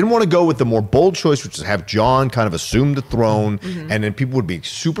 They didn't want to go with the more bold choice, which is have Jon kind of assume the throne, and then people would be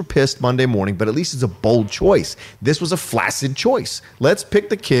super pissed Monday morning, but at least it's a bold choice. This was a flaccid choice. Let's pick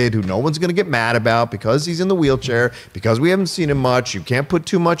the kid who no one's going to get mad about because he's in the wheelchair, because we haven't seen him much. You can't put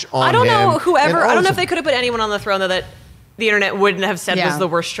too much on him. I don't know if they could have put anyone on the throne, though, that the internet wouldn't have said was the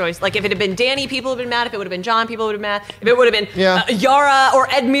worst choice. Like, if it had been Dany, people would have been mad. If it would have been Jon, people would have been mad. If it would have been Yara or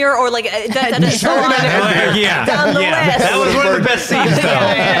Edmure or, like, down the list. That was one of the best scenes,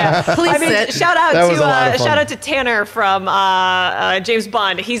 though. Please sit. Shout out to Tanner from James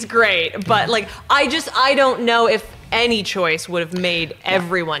Bond. He's great. But, like, I don't know if any choice would have made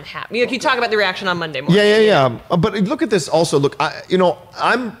everyone happy. Like, you talk about the reaction on Monday morning. Yeah. But look at this. Also, look, I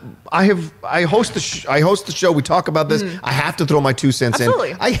host the show. We talk about this. I have to throw my 2 cents in.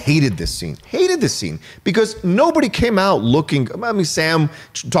 I hated this scene because nobody came out looking. I mean, Sam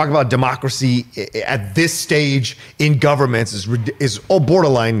talking about democracy at this stage in governments is all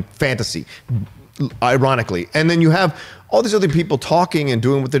borderline fantasy, ironically. And then you have all these other people talking and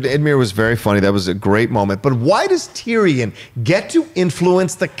doing what they did. Edmure was very funny. That was a great moment. But why does Tyrion get to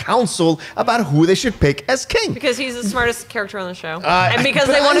influence the council about who they should pick as king? Because he's the smartest character on the show, and because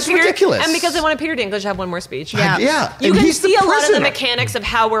they wanted Peter Dinklage to have one more speech. Yeah. You can see a lot of the mechanics of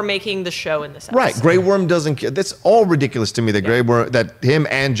how we're making the show in this episode. Right. Grey Worm doesn't care. That's all ridiculous to me. That Grey Worm, that him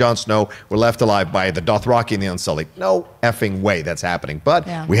and Jon Snow were left alive by the Dothraki and the Unsullied. No effing way that's happening. But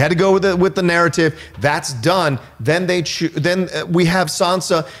we had to go with the narrative. That's done. Then we have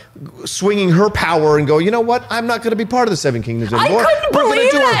Sansa swinging her power and go, you know what? I'm not going to be part of the Seven Kingdoms anymore. I couldn't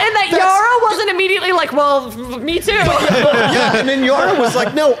believe that. And that Yara wasn't immediately like, well, me too. And then Yara was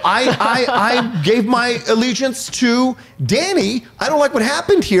like, no, I gave my allegiance to Dany. I don't like what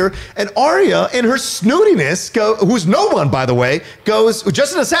happened here. And Arya, in her snootiness, who's no one, by the way, goes,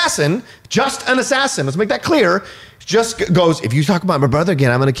 just an assassin. Let's make that clear. Just goes, if you talk about my brother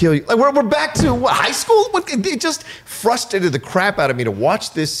again, I'm going to kill you. Like, we're back to what, high school? It just frustrated the crap out of me to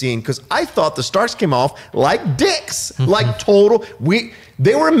watch this scene because I thought the Starks came off like dicks, like total.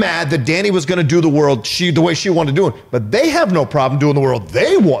 They were mad that Dany was going to do the world the way she wanted to do it, but they have no problem doing the world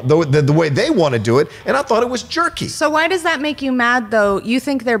they want, the way they want to do it, and I thought it was jerky. So why does that make you mad, though? You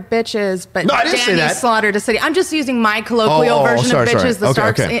think they're bitches, but no, I didn't say that. Slaughtered a city. I'm just using my colloquial version of bitches. The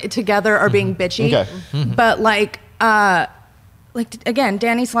Starks together are being bitchy, but again,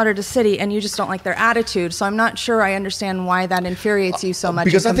 Dany slaughtered a city, and you just don't like their attitude. So I'm not sure I understand why that infuriates you so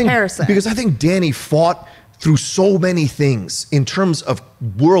much in comparison. Because I think Dany fought through so many things in terms of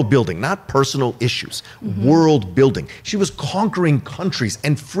world building, not personal issues, world building. She was conquering countries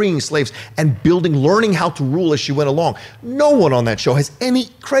and freeing slaves and learning how to rule as she went along. No one on that show has any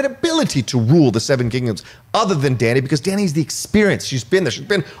credibility to rule the Seven Kingdoms other than Dany, because Dany's the experience. She's been there. She's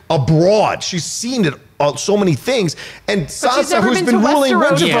been abroad. She's seen it. So many things, and Sansa, who's been ruling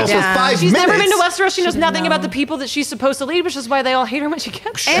Winterfell for 5 minutes. She's never been to Westeros. She knows nothing about the people that she's supposed to lead, which is why they all hate her when she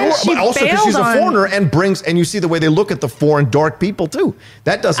gets there. And but also because she's a foreigner and you see the way they look at the foreign dark people too.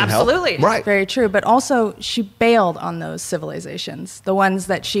 That doesn't help. Absolutely. Right. Very true. But also she bailed on those civilizations, the ones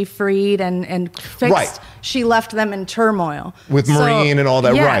that she freed and fixed. Right. She left them in turmoil. With Marine and all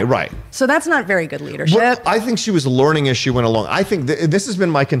that. Yeah. Right. So that's not very good leadership. Well, I think she was learning as she went along. I think this has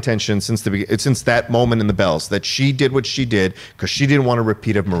been my contention since that moment in the Bells, that she did what she did because she didn't want a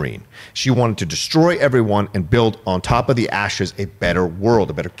repeat of Marine. She wanted to destroy everyone and build on top of the ashes a better world,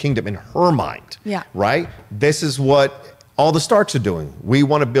 a better kingdom in her mind. Yeah. Right? This is what all the Starks are doing. We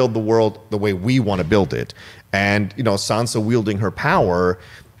want to build the world the way we want to build it. And, Sansa wielding her power,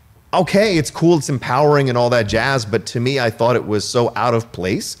 okay, it's cool, it's empowering and all that jazz, but to me, I thought it was so out of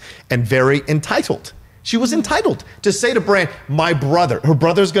place and very entitled. She was entitled to say to Bran, my brother. Her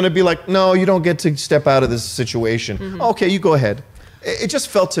brother's going to be like, no, you don't get to step out of this situation. Okay, you go ahead. It just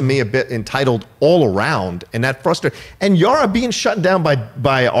felt to me a bit entitled all around, and that frustrated. And Yara being shut down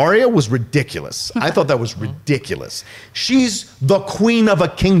by Arya was ridiculous. I thought that was ridiculous. She's the queen of a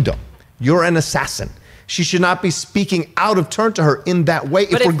kingdom. You're an assassin. She should not be speaking out of turn to her in that way.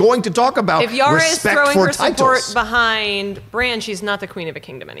 But if we're going to talk about if Yara is respect throwing for her titles. support behind Bran, she's not the queen of a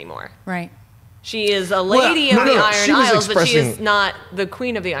kingdom anymore. Right. She is a lady of the Iron she was Isles, but she is expressing- not the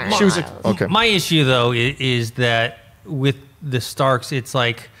queen of the Iron She was Isles. okay. My issue, though, is that with the Starks, it's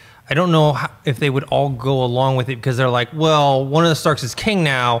like, I don't know if they would all go along with it because they're like, well, one of the Starks is king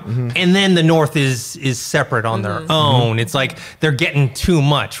now, and then the North is separate on their own. It's like they're getting too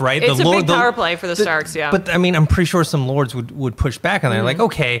much, right? It's a big power play for the Starks, yeah. But I mean, I'm pretty sure some lords would push back on that. Like,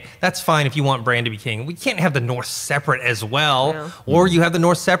 okay, that's fine if you want Bran to be king. We can't have the North separate as well, Yeah. or you have the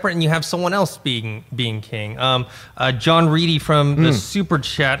North separate and you have someone else being king. John Reedy from the Super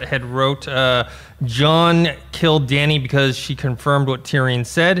Chat had wrote. Jon killed Dany because she confirmed what Tyrion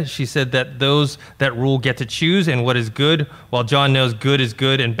said. She said that those that rule get to choose and what is good, while Jon knows good is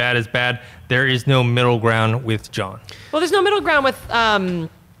good and bad is bad. There is no middle ground with Jon. Well, there's no middle ground with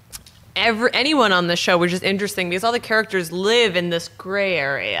anyone on the show, which is interesting because all the characters live in this gray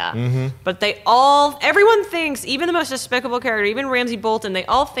area. But everyone thinks, even the most despicable character, even Ramsay Bolton, they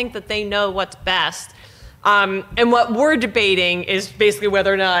all think that they know what's best. And what we're debating is basically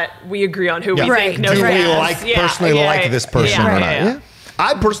whether or not we agree on who we think knows Do we best. personally like this person or not? Yeah.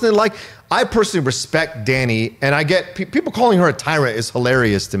 I personally respect Dany, and I get people calling her a tyrant is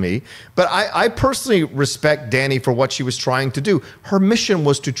hilarious to me. But I personally respect Dany for what she was trying to do. Her mission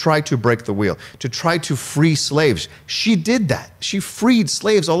was to try to break the wheel, to try to free slaves. She did that. She freed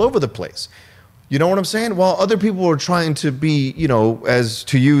slaves all over the place. You know what I'm saying? While other people were trying to be, as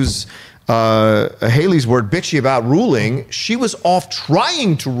to use Haley's word, bitchy about ruling, she was off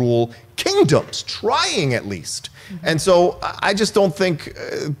trying to rule kingdoms, trying at least. And so I just don't think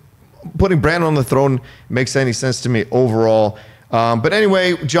putting Bran on the throne makes any sense to me overall. But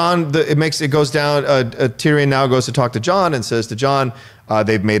anyway, Jon, it goes down. Tyrion now goes to talk to Jon and says to Jon,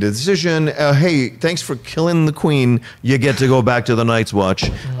 they've made a decision. Hey, thanks for killing the queen. You get to go back to the Night's Watch,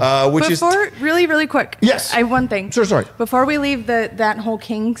 Really, really quick. Yes. I have one thing. Sure, sorry. Before we leave that whole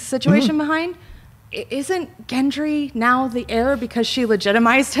king situation behind, isn't Gendry now the heir because she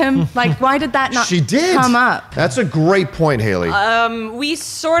legitimized him? Like, why did that not come up? That's a great point, Haley. We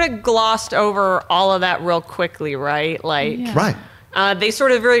sort of glossed over all of that real quickly, right? Like, Right. They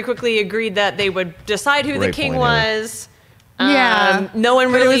sort of very quickly agreed that they would decide who the Great king point, Haley. was. But No one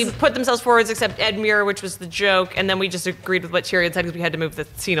it really was- put themselves forward except Edmure, which was the joke, and then we just agreed with what Tyrion said because we had to move the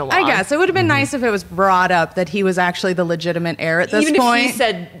scene along. I guess it would have been nice if it was brought up that he was actually the legitimate heir at this Even point. if he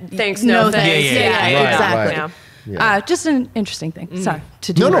said thanks, no thanks. Yeah, exactly. Yeah. Just an interesting thing. Sorry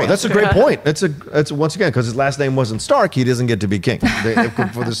to do. No, that's a great point. That's once again, because his last name wasn't Stark, he doesn't get to be king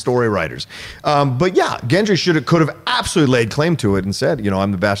for the story writers. But yeah, Gendry could have absolutely laid claim to it and said,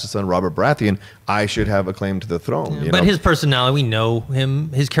 I'm the bastard son of Robert Baratheon. I should have a claim to the throne. But his personality, we know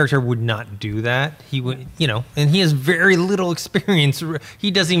him. His character would not do that. He would, and he has very little experience. He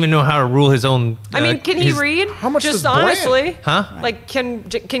doesn't even know how to rule his own. I mean, can he read? How much just does Bran? honestly? Huh? Like, can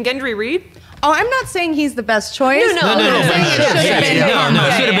Gendry read? Oh, I'm not saying he's the best choice. No. No,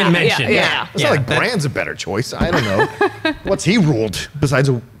 it should have been mentioned. Yeah. It's not like Bran's a better choice. I don't know. What's he ruled besides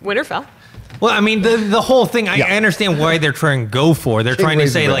a... Winterfell. Well, I mean, the whole thing, I understand why they're trying to go for. They're trying to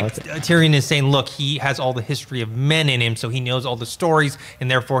say, like, Tyrion is saying, look, he has all the history of men in him, so he knows all the stories,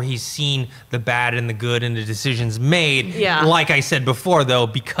 and therefore he's seen the bad and the good and the decisions made. Yeah. Like I said before, though,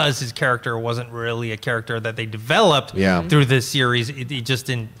 because his character wasn't really a character that they developed through this series, it just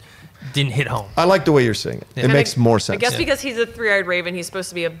didn't hit home. I like the way you're saying it. It makes more sense. I guess because he's a three-eyed raven, he's supposed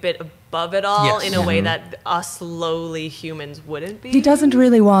to be a bit above it all in a way that us lowly humans wouldn't be. He doesn't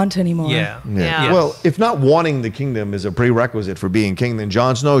really want anymore. Yeah. Well, if not wanting the kingdom is a prerequisite for being king, then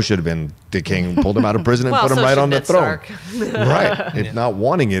Jon Snow should have been the king, pulled him out of prison and put him so right should on the Ned throne. Stark. Right. If not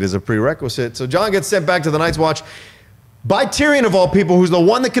wanting it is a prerequisite. So Jon gets sent back to the Night's Watch by Tyrion of all people, who's the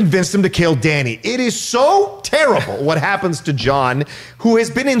one that convinced him to kill Dany. It is so terrible what happens to Jon, who has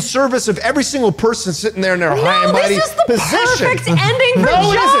been in service of every single person sitting there in their high and mighty this is the position. perfect ending for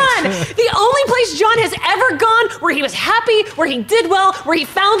No, it Jon. isn't. The only place Jon has ever gone where he was happy, where he did well, where he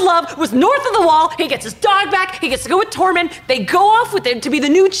found love was north of the Wall. He gets his dog back. He gets to go with Tormund. They go off with him to be the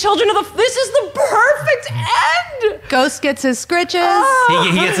new children of the... This is the perfect end. Ghost gets his scritches.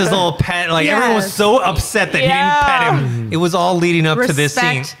 He gets his little pet. Like, everyone was so upset that he didn't pet him. It was all leading up to this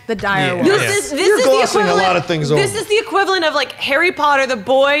scene. Respect the dire Yeah. wolf. This You're is the glossing a equivalent. lot of things over. This is the equivalent of like Harry Potter, the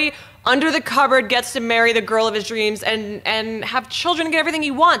boy under the cupboard, gets to marry the girl of his dreams and have children and get everything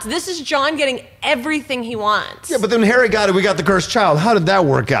he wants. This is Jon getting everything he wants. Yeah, but then Harry got it. We got the cursed child. How did that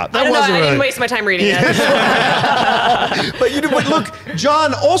work out? That I don't know. wasn't I really... didn't waste my time reading it. But look,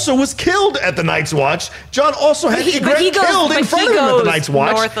 Jon also was killed at the Night's Watch. Jon also had Ygritte killed in front of him at the Night's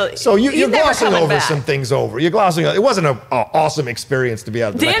Watch. So you're glossing over some things over. You're glossing over. It wasn't an awesome experience to be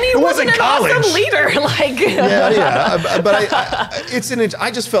out of the Dany It wasn't an college. awesome leader. But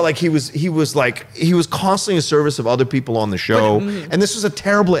I just felt like he was constantly in service of other people on the show, and this was a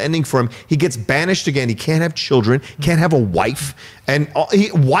terrible ending for him. He gets banished again. He can't have children, can't have a wife, and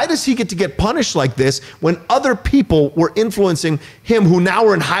why does he get to get punished like this when other people were influencing him, who now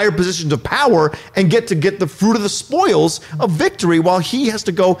are in higher positions of power and get the fruit of the spoils of victory, while he has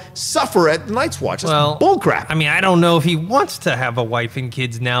to go suffer at the Night's Watch? That's bullcrap. I mean, I don't know if he wants to have a wife and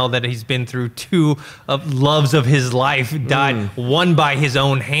kids now that he's been through two loves of his life, died one by his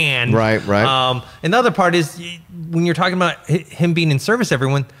own hand. Right. And the other part is, when you're talking about him being in service to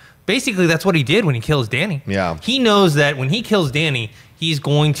everyone, basically that's what he did when he kills Dany. Yeah. He knows that when he kills Dany, he's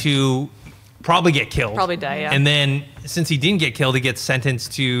going to probably get killed. Probably die, yeah. And then since he didn't get killed, he gets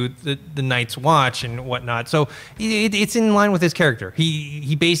sentenced to the Night's Watch and whatnot. So it's in line with his character.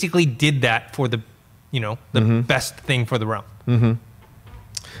 He basically did that for the best thing for the realm.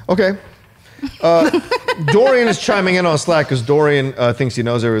 Okay. Dorian is chiming in on Slack because Dorian thinks he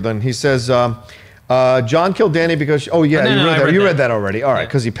knows everything. He says, Jon killed Dany because... Oh, yeah, you read that already. All right,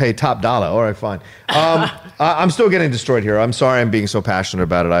 because he paid top dollar. All right, fine. I'm still getting destroyed here. I'm sorry I'm being so passionate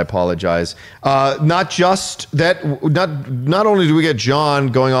about it. I apologize. Not just that... Not only do we get Jon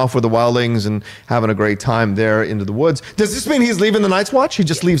going off with the wildlings and having a great time there into the woods, does this mean he's leaving the Night's Watch? He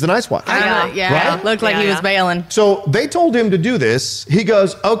just leaves the Night's Watch. Yeah, right? Looked like he was bailing. So they told him to do this. He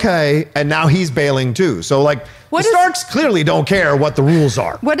goes, okay, and now he's bailing too. So, like... The Starks clearly don't care what the rules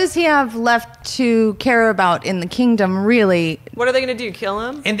are. What does he have left to care about in the kingdom, really? What are they going to do? Kill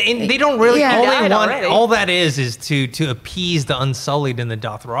him? And they don't really. Yeah. All they want, already. all that is to appease the Unsullied and the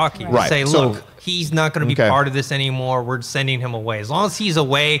Dothraki. Right. Say, So- look, he's not going to be part of this anymore. We're sending him away. As long as he's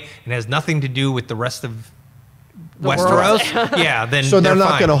away and has nothing to do with the rest of Westeros, then So they're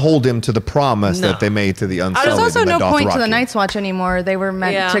not fine. going to hold him to the promise that they made to the Unsullied. There's also and the no point to the Dothraki. Night's Watch anymore. They were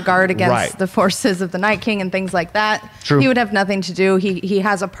meant to guard against the forces of the Night King and things like that. True. He would have nothing to do. He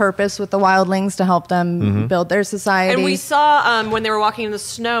has a purpose with the wildlings to help them build their society. And we saw, when they were walking in the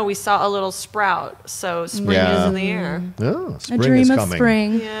snow, we saw a little sprout. So spring is in the air. Oh, a spring dream is of coming.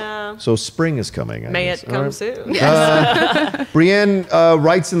 spring. Yeah. So spring is coming. I May guess. it come soon. Brienne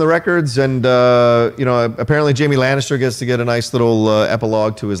writes in the records, and apparently Jaime Lannister gets to get a nice little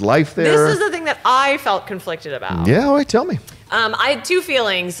epilogue to his life there. This is the thing that I felt conflicted about. Yeah, all right, tell me. I had two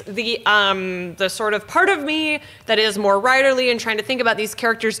feelings. The sort of part of me that is more writerly and trying to think about these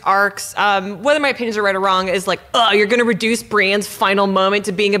characters' arcs, whether my opinions are right or wrong, is like, you're going to reduce Brienne's final moment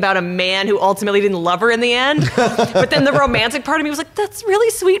to being about a man who ultimately didn't love her in the end. But then the romantic part of me was like, that's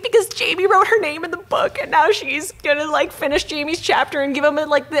really sweet because Jaime wrote her name in the book and now she's going to finish Jaime's chapter and give him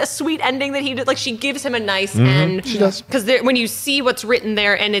this sweet ending that he did. Like, she gives him a nice end. She does. Because when you see what's written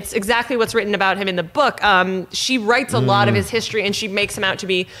there, and it's exactly what's written about him in the book, she writes a lot of his history and she makes him out to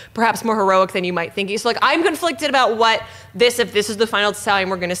be perhaps more heroic than you might think. So, I'm conflicted about if this is the final time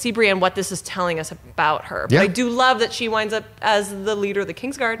we're going to see Brienne, what this is telling us about her. But I do love that she winds up as the leader of the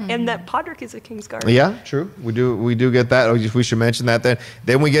Kingsguard and that Podrick is a Kingsguard. Yeah, true. We do get that. We should mention that then.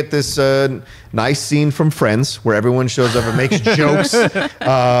 Then we get this nice scene from Friends where everyone shows up and makes jokes.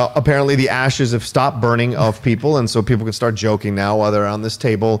 Apparently the ashes have stopped burning of people, and so people can start joking now while they're on this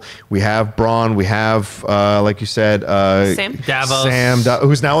table. We have Bronn. We have, like you said, Davos. Sam,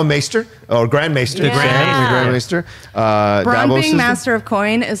 who's now a Maester, or Grand Maester. Yeah. Grand Maester. Bronn Davos being is Master of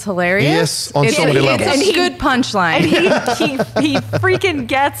Coin is hilarious. Yes, on so many levels. It's a good punchline. And he freaking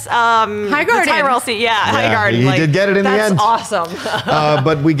gets Highgarden. the Tyrell seat. Yeah, Highgarden. He did get it in the end. That's awesome.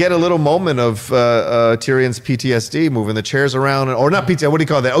 But we get a little moment of Tyrion's PTSD, moving the chairs around, or not PTSD, what do you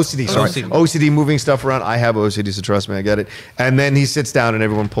call that? OCD, sorry. OCD moving stuff around. I have OCD, so trust me, I get it. And then he sits down and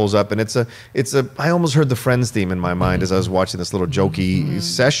everyone pulls up, and it's a I almost heard the Friends theme in my mind as I was watching this little jokey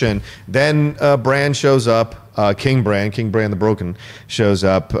session. Then Bran shows up. King Bran the Broken shows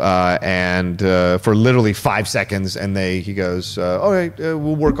up and for literally 5 seconds, and he goes, all right,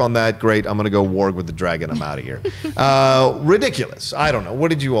 we'll work on that. Great, I'm gonna go warg with the dragon. I'm out of here. Ridiculous. I don't know. What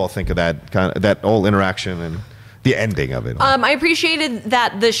did you all think of that whole interaction and the ending of it? I appreciated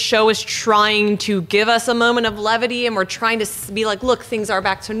that the show is trying to give us a moment of levity, and we're trying to be like, look, things are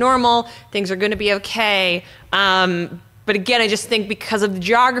back to normal. Things are going to be okay. But again, I just think because of the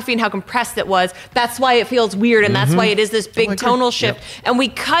geography and how compressed it was, that's why it feels weird, and that's why it is this big tonal shift. Yep. And we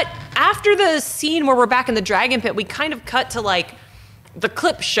cut, after the scene where we're back in the dragon pit, we kind of cut to like the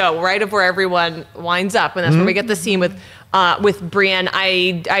clip show, right, of where everyone winds up, and that's where we get the scene with Brienne.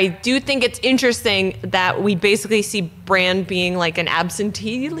 I do think it's interesting that we basically see Bran being like an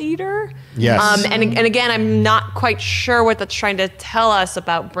absentee leader. Yes. And again, I'm not quite sure what that's trying to tell us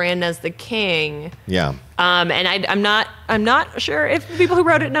about Bran as the king. Yeah. And I'm not sure if the people who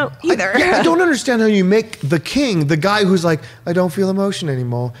wrote it know either. I don't understand how you make the king the guy who's like, I don't feel emotion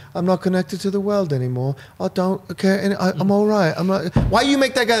anymore. I'm not connected to the world anymore. I don't care. And I'm all right. I'm not. Why you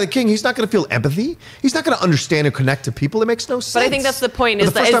make that guy the king? He's not going to feel empathy. He's not going to understand and connect to people. It makes no sense. But I think that's the point. But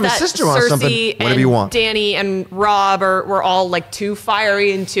Is the first time that his sister wants something, Cersei whatever and you want. Dany and Rob were all like too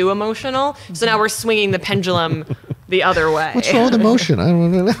fiery and too emotional. So now we're swinging the pendulum the other way. What's wrong with emotion? I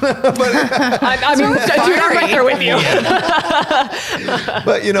don't know. I mean, dude, I'm right there with you.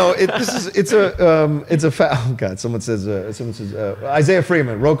 But you know, it's a fact. Oh God, someone says Isaiah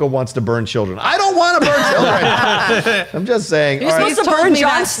Freeman, Rocha wants to burn children. I don't want to burn children. I'm just saying. You're supposed to burn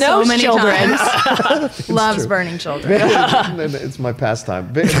Jon Snow's children. Loves burning children. It's my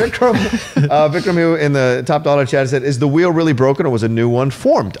pastime. Vikram, who in the top dollar chat said, "Is the wheel really broken, or was a new one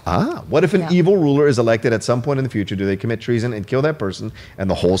formed?" What if an evil ruler is elected at some point in the future? Do they commit treason and kill that person, and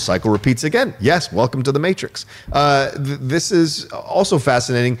the whole cycle repeats again? Yes. Welcome to the Matrix. This is also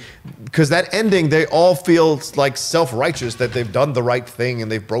fascinating because that ending, they all feel like self-righteous that they've done the right thing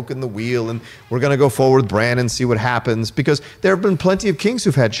and they've broken the wheel, and we're going to go forward with Bran and see what happens, because there have been plenty of kings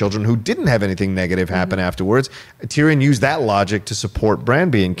who've had children who didn't have anything negative happen afterwards. Tyrion used that logic to support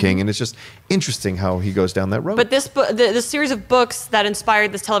Bran being king, and it's just interesting how he goes down that road. But the series of books that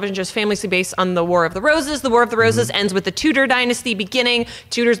inspired this television show is famously based on the War of the Roses. The War of the Roses ends with the Tudor dynasty beginning,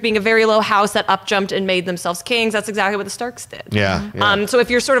 Tudors being a very low house that upjumped and made themselves kings. That's exactly what the Starks did. Yeah. So if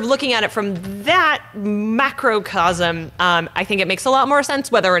you're sort of looking at it from that macrocosm, I think it makes a lot more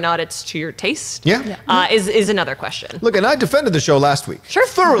sense. Whether or not it's to your taste is another question. Look, and I defended the show last week. Sure.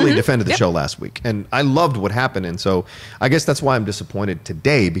 Thoroughly defended the show last week. And I loved what happened. And so I guess that's why I'm disappointed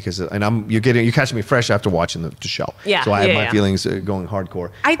today, because you're catching me fresh after watching the show. Yeah. So I have my feelings going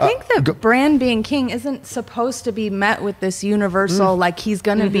hardcore. I think that Bran being king isn't supposed to be met with this universal, like he's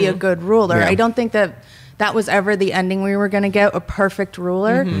going to be a good ruler. Yeah. I don't think that was ever the ending we were going to get, a perfect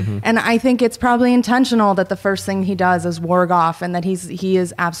ruler. And I think it's probably intentional that the first thing he does is warg off, and that he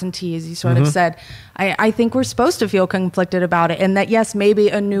is absentee, as you sort of said. I think we're supposed to feel conflicted about it, and that yes, maybe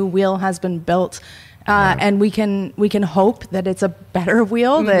a new wheel has been built. And we can hope that it's a better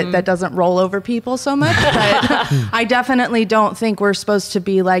wheel that doesn't roll over people so much. But I definitely don't think we're supposed to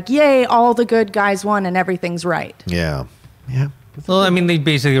be like, yay, all the good guys won and everything's right. Yeah. Well, I mean, they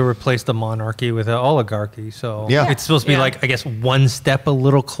basically replaced the monarchy with an oligarchy, so it's supposed to be like, I guess, one step a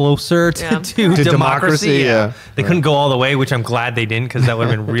little closer to democracy. They couldn't go all the way, which I'm glad they didn't, because that would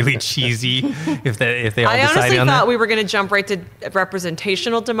have been really cheesy if they all decided on that. I honestly thought we were going to jump right to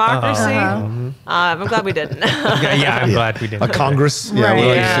representational democracy. I'm glad we didn't. I'm glad we didn't. A Congress,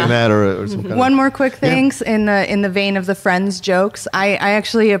 Right. that or some kind One more quick thing in the vein of the Friends jokes. I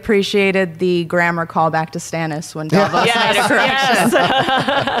actually appreciated the grammar callback to Stannis when Davos makes correction.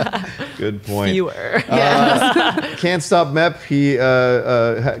 Good point. Fewer. Can't Stop Mep. He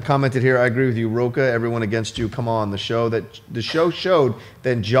commented here, I agree with you, Rocha, everyone against you. Come on, the show showed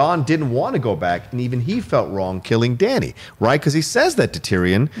that Jon didn't want to go back, and even he felt wrong killing Dany, right? Because he says that to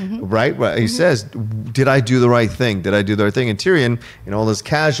Tyrion, right? He says, did I do the right thing? Did I do the right thing? And Tyrion, in all his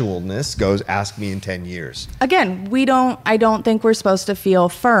casualness, goes, ask me in 10 years. Again, I don't think we're supposed to feel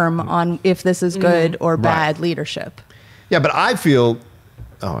firm on if this is good or bad leadership. Yeah, but I feel,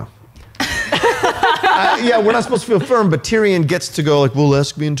 we're not supposed to feel firm, but Tyrion gets to go like, well,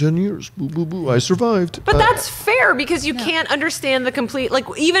 ask me in 10 years. Boo, boo, boo, I survived. But that's fair, because you can't understand the complete, like,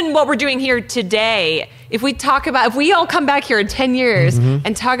 even what we're doing here today, if we all come back here in 10 years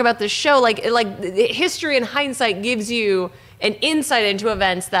and talk about the show, like history and hindsight gives you an insight into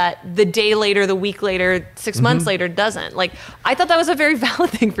events that the day later, the week later, 6 months later doesn't. Like, I thought that was a very valid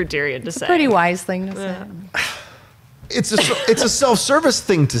thing for Tyrion to say. Pretty wise thing to say. It's a self-service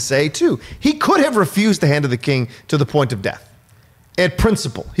thing to say, too. He could have refused the hand of the king to the point of death. At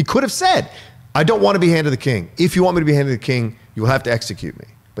principle. He could have said, I don't want to be hand of the king. If you want me to be hand of the king, you will have to execute me.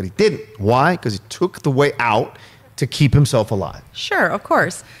 But he didn't. Why? Because he took the way out to keep himself alive. Sure, of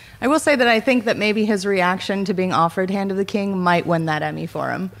course. I will say that I think that maybe his reaction to being offered Hand of the King might win that Emmy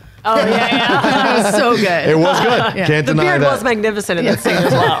for him. Oh, yeah. It was so good. It was good. Yeah. Can't The deny beard that. was magnificent in that scene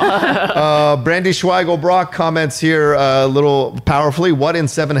as well. Brandy Schweigel Brock comments here a little powerfully. What in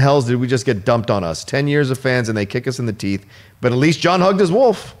seven hells did we just get dumped on us? 10 years of fans and they kick us in the teeth. But at least John hugged his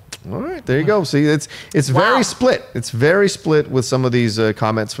wolf. All right, there you go. See, it's very split. It's very split with some of these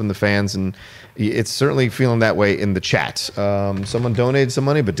comments from the fans, and it's certainly feeling that way in the chat. Someone donated some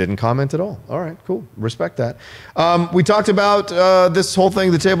money but didn't comment at all. All right, cool. Respect that. We talked about this whole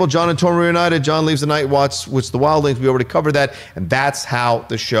thing, the table. John and Torm reunited. John leaves the Night Watch with the Wildlings. We already covered that, and that's how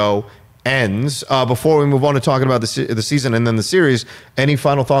the show ends. Before we move on to talking about the season and then the series, any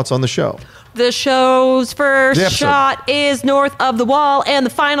final thoughts on the show? The show's first shot is north of the wall, and the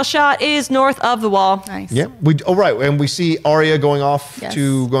final shot is north of the wall. Nice. Yeah. Right. And we see Arya going off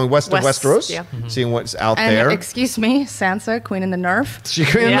going west of Westeros, yeah. seeing what's out And there. excuse me, Sansa, Queen in the North. She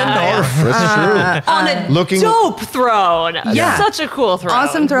Queen in the Yeah. North. That's true. On a dope throne. Yeah. Such a cool throne.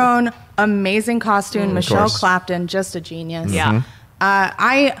 Awesome throne, amazing costume. Michelle course. Clapton, just a genius. Yeah.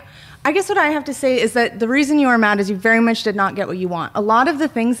 I guess what I have to say is that the reason you are mad is you very much did not get what you want. A lot of the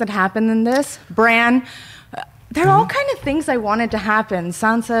things that happened in this, Bran, they're all kind of things I wanted to happen.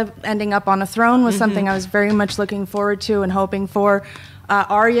 Sansa ending up on a throne was something I was very much looking forward to and hoping for.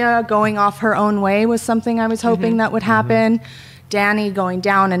 Arya going off her own way was something I was hoping that would happen. Dany going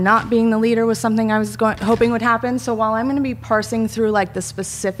down and not being the leader was something I was hoping would happen. So while I'm going to be parsing through like the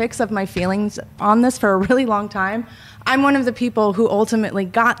specifics of my feelings on this for a really long time, I'm one of the people who ultimately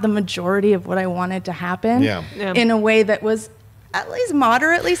got the majority of what I wanted to happen in a way that was at least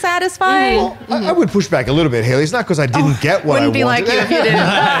moderately satisfying. Well, I would push back a little bit, Haley. It's not because I didn't get what I wanted. Wouldn't be like you if you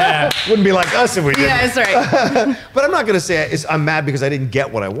didn't. Wouldn't be like us if we didn't. Yeah, that's right. But I'm not going to say I'm mad because I didn't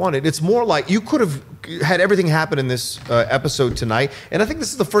get what I wanted. It's more like you could have had everything happen in this episode tonight. And I think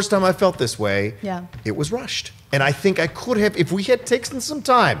this is the first time I felt this way. Yeah. It was rushed. And I think I could have, if we had taken some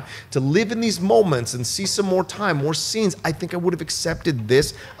time to live in these moments and see some more time, more scenes, I think I would have accepted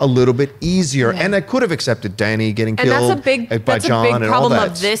this a little bit easier. Yeah. And I could have accepted Dany getting killed by Jon and all problem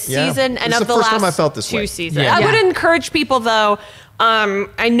that. of this season and It's of the the first time I last felt this way. 2 seasons. Yeah. I would encourage people, though,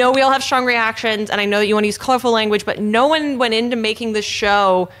 I know we all have strong reactions, and I know that you want to use colorful language, but no one went into making this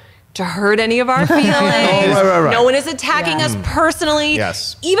show to hurt any of our feelings. right. No one is attacking us personally.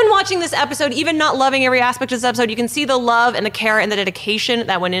 Yes. Even watching this episode, even not loving every aspect of this episode, you can see the love and the care and the dedication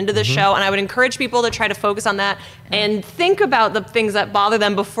that went into the show. And I would encourage people to try to focus on that and think about the things that bother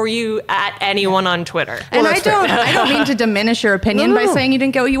them before you at anyone on Twitter. And I don't mean to diminish your opinion by saying you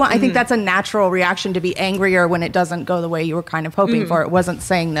didn't get what you want. I think that's a natural reaction to be angrier when it doesn't go the way you were kind of hoping for. It wasn't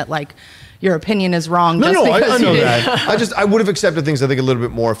saying that like your opinion is wrong. No, just I because know you that. I would have accepted things, I think, a little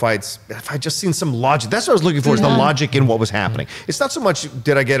bit more if I'd just seen some logic. That's what I was looking for, is the logic in what was happening. It's not so much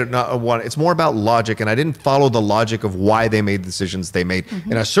did I get it, not want it. It's more about logic, and I didn't follow the logic of why they made the decisions they made.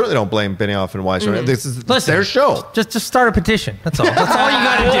 And I certainly don't blame Benioff and Weiss. This is their show. Just start a petition. That's all. That's all you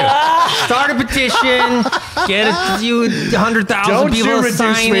got to do. Start a petition. Get it. You 100,000 people Don't you to sign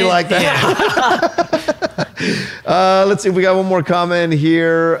reduce me it. like that. Let's see if we got one more comment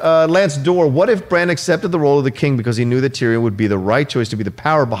here. Lance Dorr, what if Bran accepted the role of the king because he knew that Tyrion would be the right choice to be the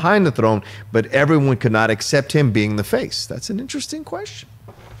power behind the throne, but everyone could not accept him being the face? That's an interesting question.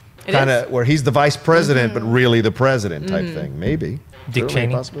 Kind of where he's the vice president, but really the president type thing. Maybe. Dick Certainly,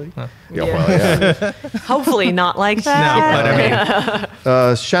 Cheney? possibly. Yeah. Hopefully not like that. But I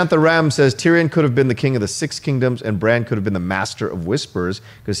mean, Shantha Ram says Tyrion could have been the king of the 6 kingdoms, and Bran could have been the master of whispers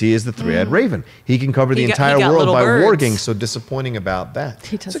because he is the three-eyed raven. He can cover the He entire got world little by birds. warging. So disappointing about that.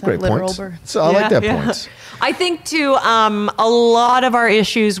 He does It's a have great literal point. birds. So I like that point. I think, too, a lot of our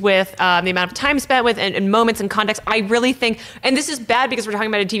issues with the amount of time spent with and moments and context, I really think, and this is bad because we're talking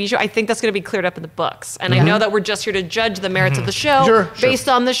about a TV show, I think that's going to be cleared up in the books. And I know that we're just here to judge the merits of the show Sure. based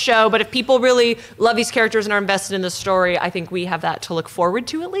on the show, but if people really love these characters and are invested in the story, I think we have that to look forward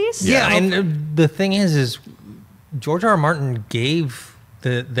to at least. yeah, and the thing is George R. R. Martin gave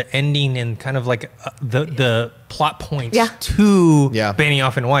the ending and kind of like the plot points to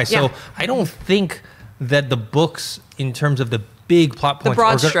Benioff and Weiss. So I don't think that the books, in terms of the big plot points,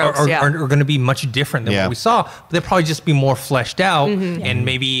 broad strokes, are going to be much different than what we saw. They'll probably just be more fleshed out, and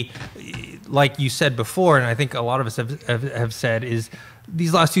maybe, like you said before, and I think a lot of us have said, is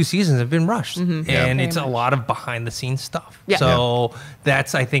these last 2 seasons have been rushed, and it's a lot of behind the scenes stuff. So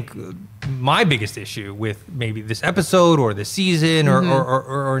that's, I think, my biggest issue with maybe this episode or this season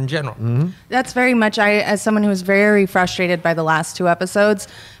or in general. That's very much, as someone who was very frustrated by the last 2 episodes,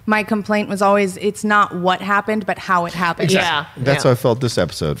 my complaint was always, it's not what happened, but how it happened. Yeah. That's how I felt this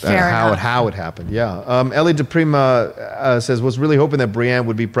episode. Fair enough. How it happened. Yeah. Ellie DePrima says, was really hoping that Brienne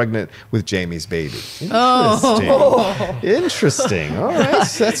would be pregnant with Jamie's baby. Interesting. All right.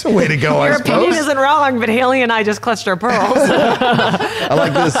 That's a way to go, Your I opinion suppose. isn't wrong, but Haley and I just clutched our pearls. I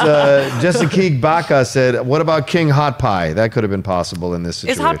like this. Jessica Baka said, what about King Hot Pie? That could have been possible in this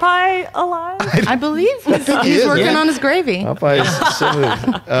Is situation. Hot Pie alive? I believe he he's is, working yeah. on his gravy. Hot Pie is so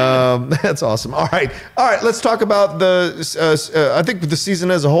that's awesome. All right. Let's talk about the. I think the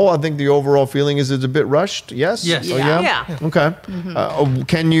season as a whole. I think the overall feeling is it's a bit rushed. Yes. Yes. Oh, Yeah. Okay.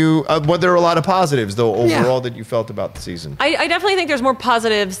 Can you? Were there a lot of positives though overall that you felt about the season? I definitely think there's more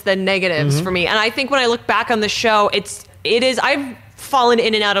positives than negatives for me. And I think when I look back on the show, it is I've fallen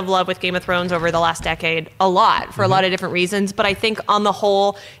in and out of love with Game of Thrones over the last decade a lot for a lot of different reasons. But I think on the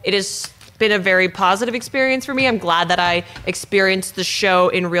whole, it has been a very positive experience for me. I'm glad that I experienced the show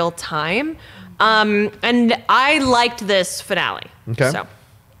in real time. And I liked this finale. Okay. So.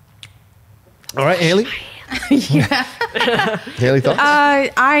 All right, Haley. Haley, thoughts?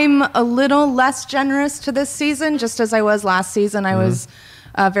 I'm a little less generous to this season, just as I was last season. I was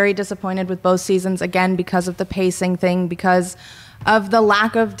very disappointed with both seasons, again, because of the pacing thing, because of the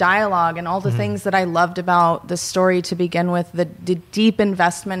lack of dialogue and all the things that I loved about the story to begin with, the deep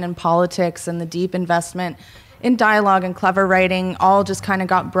investment in politics and the deep investment in dialogue and clever writing all just kind of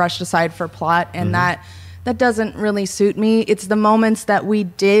got brushed aside for plot, and that doesn't really suit me. It's the moments that we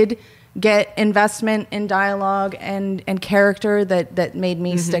did get investment in dialogue and character that made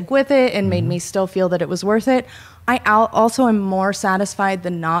me stick with it and made me still feel that it was worth it. I also am more satisfied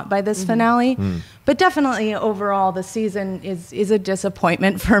than not by this finale, but definitely overall the season is a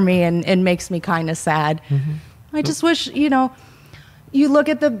disappointment for me and makes me kind of sad. I just wish, you look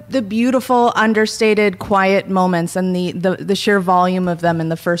at the beautiful, understated, quiet moments and the sheer volume of them in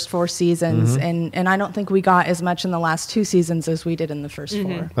the first 4 seasons, and I don't think we got as much in the last 2 seasons as we did in the first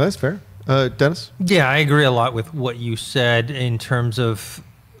 4. Oh, that's fair. Dennis? Yeah, I agree a lot with what you said in terms of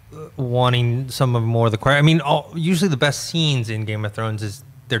wanting some of more of the quiet. I mean, usually the best scenes in Game of Thrones is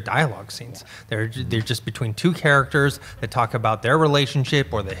their dialogue scenes. They're just between 2 characters that talk about their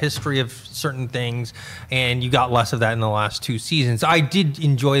relationship or the history of certain things, and you got less of that in the last 2 seasons. I did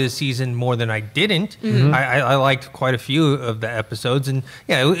enjoy the season more than I didn't. I liked quite a few of the episodes, and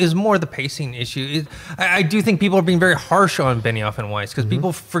yeah, it was more the pacing issue. I do think people are being very harsh on Benioff and Weiss because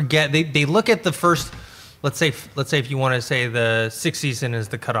people forget, they look at the first, let's say if you want to say the 6th season is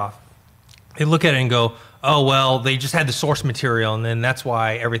the cutoff, they look at it and go, oh, well, they just had the source material, and then that's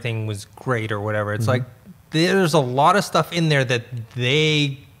why everything was great or whatever. It's like there's a lot of stuff in there that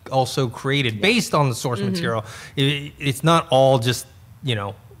they also created based on the source material. It's not all just,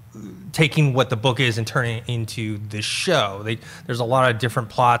 taking what the book is and turning it into the show. There's a lot of different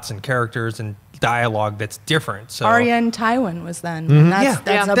plots and characters and dialogue that's different. So Arya in Tywin was then. And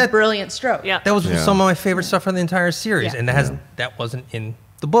that's a brilliant stroke. Yeah. that was some of my favorite stuff from the entire series, and that wasn't in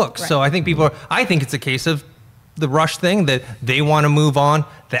the book. Right. So I think I think it's a case of the rush thing that they want to move on.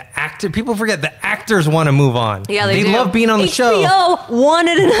 People forget the actors want to move on. Yeah, they do. love being on the show. HBO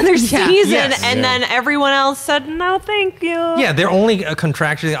wanted another season, Yes. and then everyone else said, no, thank you. Yeah, they're only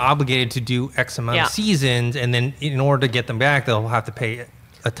contractually obligated to do X amount Yeah. of seasons, and then in order to get them back, they'll have to pay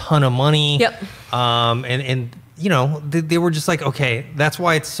a ton of money. Yep. They were just like, okay, that's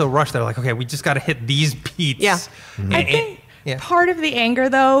why it's so rushed. They're like, okay, we just got to hit these beats. Yeah. I think part of the anger,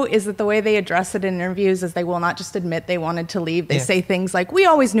 though, is that the way they address it in interviews is they will not just admit they wanted to leave. They say things like, we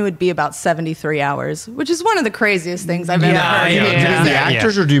always knew it'd be about 73 hours, which is one of the craziest things I've ever heard. Do you mean the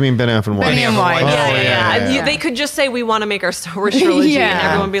actors or do you mean Benioff and Weiss? Benioff and Weiss. Yeah. They could just say, we want to make our Star Wars trilogy, and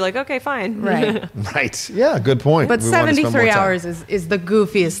everyone would be like, okay, fine. Right. Right. Yeah, good point. But We wanna spend more 73 time. hours is the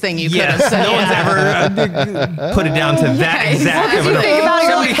goofiest thing you could Yes, have said. no one's ever put it down to that exact. If you think about it,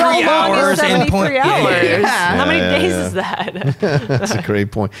 you're like, how long is 73 hours? Yeah. How many days is that? That's a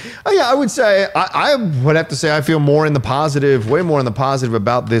great point. I would say I would have to say I feel more in the positive, way more in the positive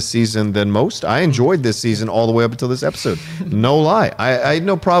about this season than most. I enjoyed this season all the way up until this episode. No lie. I had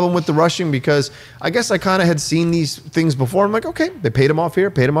no problem with the rushing because I guess I kind of had seen these things before. I'm like, okay, they paid him off here,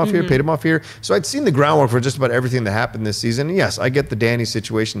 paid him off here, paid him off here. So I'd seen the groundwork for just about everything that happened this season. And yes, I get the Dany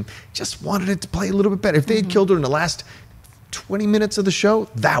situation. Just wanted it to play a little bit better. If they had killed her in the last 20 minutes of the show,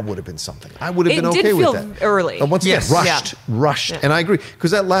 that would have been something. I would have been okay with that. It did feel early. And once again, rushed. Yeah. And I agree,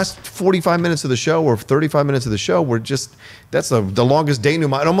 because that last 45 minutes of the show or 35 minutes of the show were just, that's the longest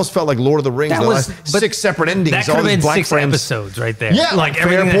denouement. It almost felt like Lord of the Rings. That was 6 separate endings. That could have been 6 frames. episodes right there. Yeah, like fair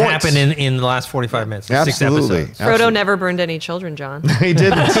everything that points. happened in the last 45 minutes. Absolutely. 6 episodes. Frodo never burned any children, John. He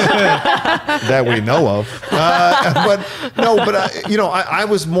didn't. That we know of. I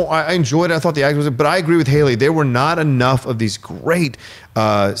enjoyed it. I thought the acting was, but I agree with Haley. There were not enough of these great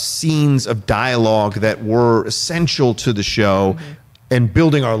scenes of dialogue that were essential to the show. And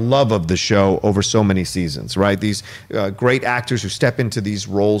building our love of the show over so many seasons, right? These great actors who step into these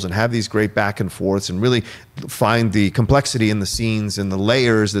roles and have these great back and forths and really find the complexity in the scenes and the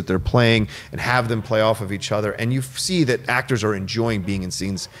layers that they're playing and have them play off of each other. And you see that actors are enjoying being in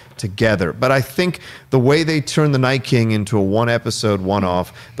scenes together. But I think the way they turn the Night King into a 1-episode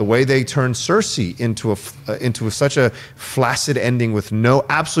one-off, the way they turn Cersei into such a flaccid ending with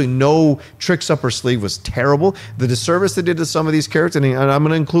absolutely no tricks up her sleeve was terrible. The disservice they did to some of these characters, and I'm going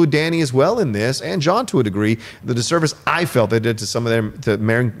to include Dany as well in this, and John to a degree, the disservice I felt they did to some of their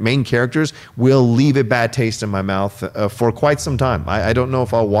main characters will leave a bad taste in my mouth for quite some time. I don't know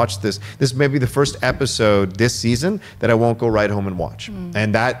if I'll watch this. This may be the first episode this season that I won't go right home and watch.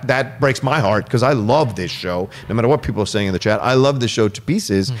 And that breaks my heart, because I love this show. No matter what people are saying in the chat, I love this show to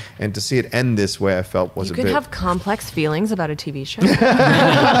pieces, and to see it end this way, I felt was You a could bit... have complex feelings about a TV show.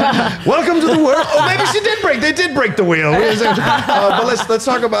 Welcome to the world. Oh, maybe they did break the wheel. But let's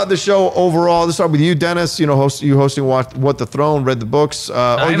talk about the show overall. Let's start with you, Dennis. You hosting What the Throne, read the books. You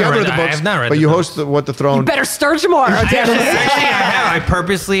haven't read the books. I have not read but the you books. host What the Throne. You better start tomorrow, Dennis. Actually, I have. I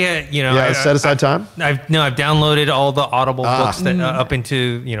purposely, set aside time. I've downloaded all the Audible books that up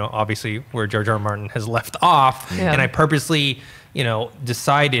into obviously where George R. R. Martin has left off, Yeah. and I purposely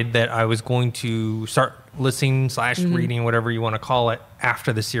decided that I was going to start listening / reading, whatever you want to call it,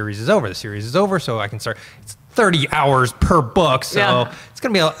 after the series is over. The series is over, so I can start. It's 30 hours per book, so it's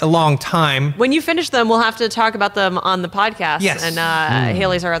going to be a long time. When you finish them, we'll have to talk about them on the podcast. Yes. And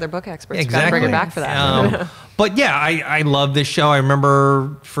Haley's our other book expert. So Exactly. gotta bring her back for that. But yeah, I love this show. I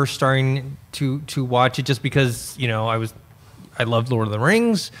remember first starting to watch it just because I loved Lord of the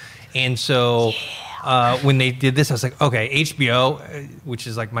Rings, and so when they did this, I was like, okay, HBO, which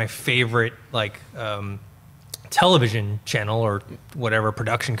is like my favorite television channel or whatever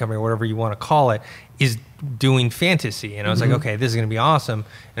production company or whatever you want to call it, is doing fantasy, and I was like, okay, this is gonna be awesome.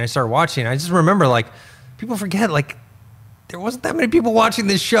 And I started watching. I just remember people forget there wasn't that many people watching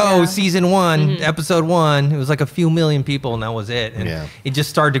this show. Season 1, episode 1. It was like a few million people, and that was it. And it just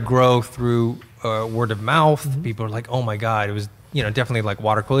started to grow through word of mouth. People were like, oh my God. It was, definitely like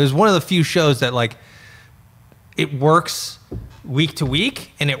water cooler. It was one of the few shows that it works week to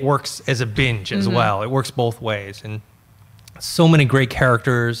week, and it works as a binge as well. It works both ways. And so many great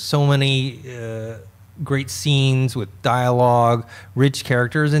characters, so many great scenes with dialogue, rich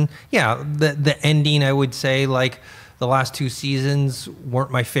characters. And the ending, I would say, the last 2 seasons weren't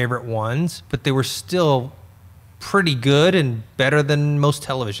my favorite ones, but they were still pretty good and better than most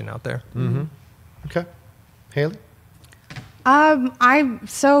television out there. Okay. Haley? I'm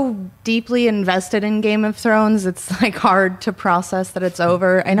so deeply invested in Game of Thrones. It's hard to process that it's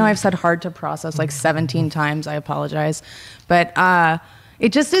over. I know I've said hard to process 17 times. I apologize. But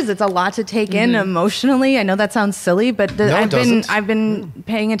it just is. It's a lot to take in emotionally. I know that sounds silly, but I've been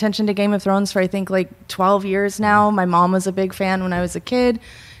paying attention to Game of Thrones for I think 12 years now. My mom was a big fan when I was a kid.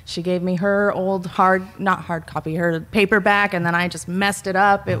 She gave me her old not hard copy, her paperback, and then I just messed it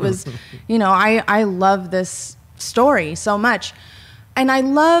up. It was, I love this story so much. And I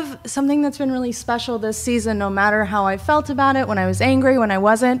love something that's been really special this season, no matter how I felt about it, when I was angry, when I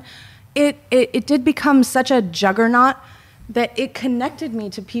wasn't. It did become such a juggernaut that it connected me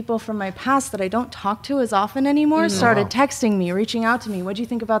to people from my past that I don't talk to as often anymore, started texting me, reaching out to me, what do you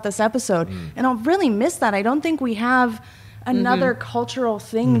think about this episode? And I'll really miss that. I don't think we have another cultural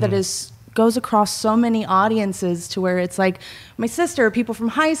thing that goes across so many audiences, to where it's my sister, people from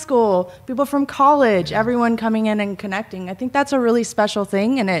high school, people from college, everyone coming in and connecting. I think that's a really special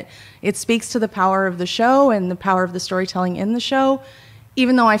thing, and it speaks to the power of the show and the power of the storytelling in the show.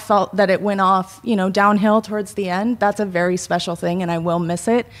 Even though I felt that it went off, downhill towards the end, that's a very special thing, and I will miss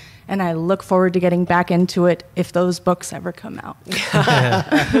it. And I look forward to getting back into it if those books ever come out.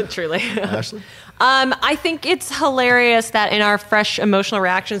 Truly. Ashley? I think it's hilarious that in our fresh emotional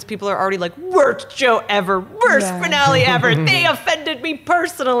reactions, people are already like, worst show ever, worst finale ever. They offended me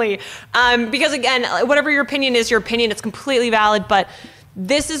personally. Because again, whatever your opinion is, it's completely valid, but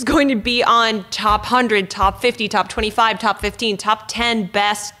this is going to be on top 100, top 50, top 25, top 15, top 10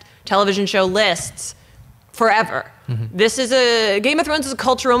 best television show lists forever. This is Game of Thrones is a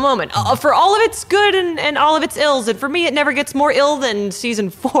cultural moment for all of its good and all of its ills. And for me, it never gets more ill than season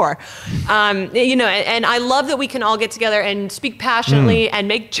 4. And I love that we can all get together and speak passionately and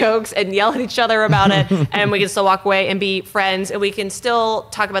make jokes and yell at each other about it. And we can still walk away and be friends. And we can still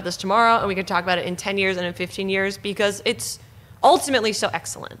talk about this tomorrow. And we can talk about it in 10 years and in 15 years because it's ultimately so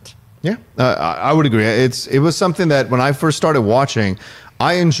excellent. Yeah, I would agree. It was something that when I first started watching,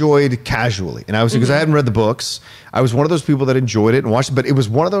 I enjoyed casually, and I was because I hadn't read the books. I was one of those people that enjoyed it and watched it, but it was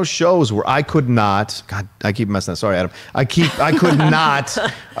one of those shows where I could not. God, I keep messing up. Sorry, Adam. I could not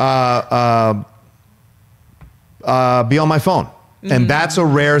be on my phone. And that's a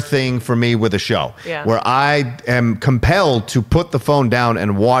rare thing for me with a show, where I am compelled to put the phone down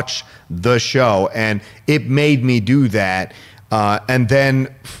and watch the show, and it made me do that. And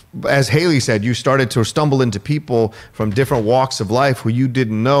then, as Haley said, you started to stumble into people from different walks of life who you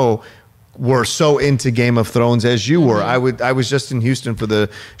didn't know were so into Game of Thrones as you were. I was just in Houston for the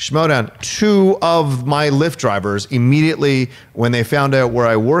Schmodown. 2 of my Lyft drivers immediately, when they found out where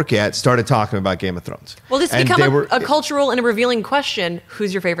I work at, started talking about Game of Thrones. Well, this became a cultural and a revealing question.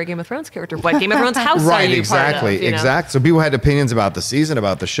 Who's your favorite Game of Thrones character? What Game of Thrones house are you part of? Exactly. So people had opinions about the season,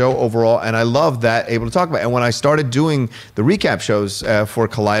 about the show overall, and I love that, able to talk about it. And when I started doing the recap shows for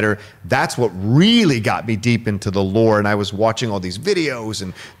Collider, that's what really got me deep into the lore. And I was watching all these videos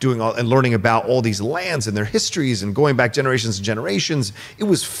and learning about all these lands and their histories and going back generations and generations. It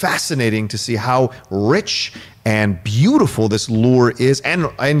was fascinating to see how rich and beautiful this lore is,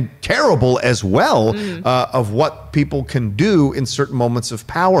 and terrible as well, of what people can do in certain moments of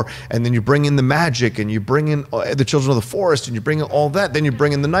power. And then you bring in the magic, and you bring in the Children of the Forest, and you bring in all that. Then you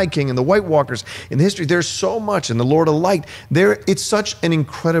bring in the Night King and the White Walkers in the history. There's so much, and the Lord of Light. It's such an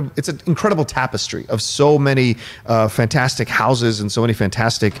incredible tapestry of so many fantastic houses and so many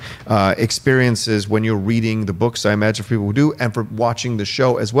fantastic experiences when you're reading the books, I imagine, for people who do, and for watching the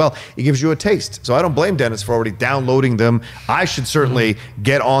show as well. It gives you a taste. So I don't blame Dennis for already downloading them. I should certainly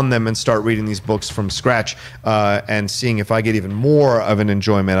get on them and start reading these books from scratch and seeing if I get even more of an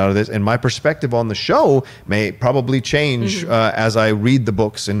enjoyment out of this. And my perspective on the show may probably change as I read the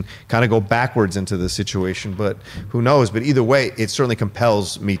books and kind of go backwards into the situation, but who knows? But either way, it certainly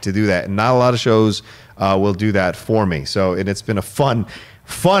compels me to do that. And not a lot of shows will do that for me. So it's been a fun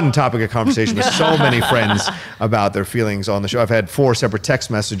topic of conversation with so many friends about their feelings on the show. I've had 4 separate text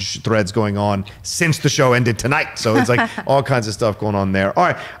message threads going on since the show ended tonight. So it's like all kinds of stuff going on there. All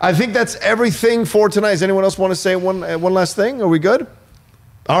right. I think that's everything for tonight. Does anyone else want to say one last thing? Are we good?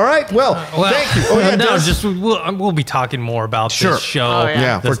 All right. Well, thank you. We'll be talking more about this show.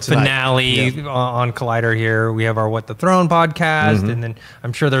 The finale on Collider here. We have our What the Throne podcast, and then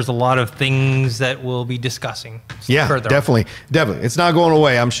I'm sure there's a lot of things that we'll be discussing. Further definitely. It's not going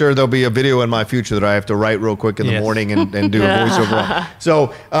away. I'm sure there'll be a video in my future that I have to write real quick in the morning and do a voiceover on.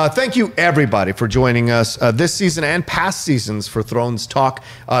 So thank you, everybody, for joining us this season and past seasons for Thrones Talk.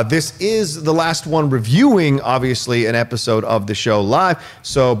 This is the last one reviewing, obviously, an episode of the show live.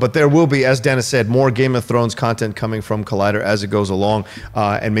 But there will be, as Dennis said, more Game of Thrones content coming from Collider as it goes along,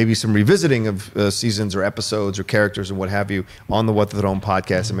 and maybe some revisiting of seasons or episodes or characters and what have you on the What the Throne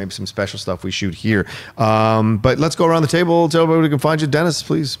podcast, and maybe some special stuff we shoot here. But let's go around the table. Tell everybody we can find you. Dennis,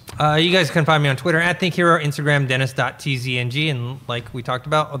 please. You guys can find me on Twitter @ThinkHero, Instagram Dennis.tzng, and like we talked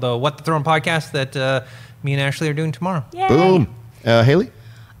about, the What the Throne podcast that me and Ashley are doing tomorrow. Yay. Boom. Haley?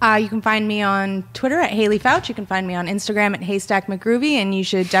 You can find me on Twitter @HaleyFouch. You can find me on Instagram @HaystackMcGroovy. And you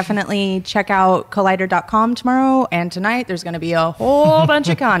should definitely check out Collider.com tomorrow and tonight. There's going to be a whole bunch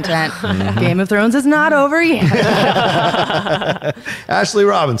of content. Game of Thrones is not over yet. Ashley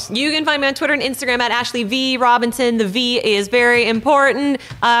Robinson. You can find me on Twitter and Instagram @AshleyVRobinson. The V is very important.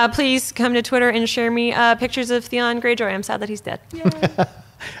 Please come to Twitter and share me pictures of Theon Greyjoy. I'm sad that he's dead. Yay.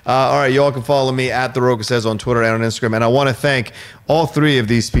 All right, you all can follow me @TheRochaSays on Twitter and on Instagram. And I want to thank all 3 of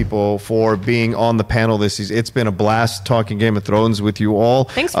these people for being on the panel this season. It's been a blast talking Game of Thrones with you all.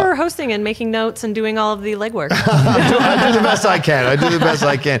 Thanks for hosting and making notes and doing all of the legwork. I do the best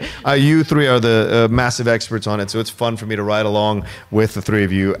I can. You 3 are the massive experts on it, so it's fun for me to ride along with the 3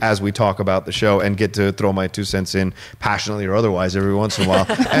 of you as we talk about the show and get to throw my 2 cents in passionately or otherwise every once in a while.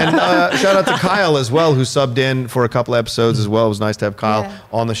 And shout out to Kyle as well, who subbed in for a couple episodes as well. It was nice to have Kyle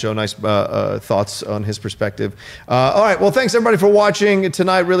on the show. Nice thoughts on his perspective. All right, well, thanks everybody for watching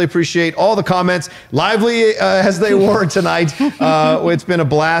tonight. Really appreciate all the comments, lively as they were tonight. It's been a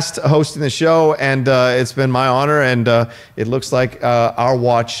blast hosting the show, and it's been my honor, and it looks like our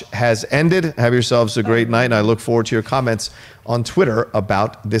watch has ended. Have yourselves a great night, and I look forward to your comments on Twitter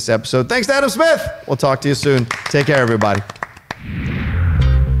about this episode. Thanks to Adam Smith. We'll talk to you soon. Take care, everybody.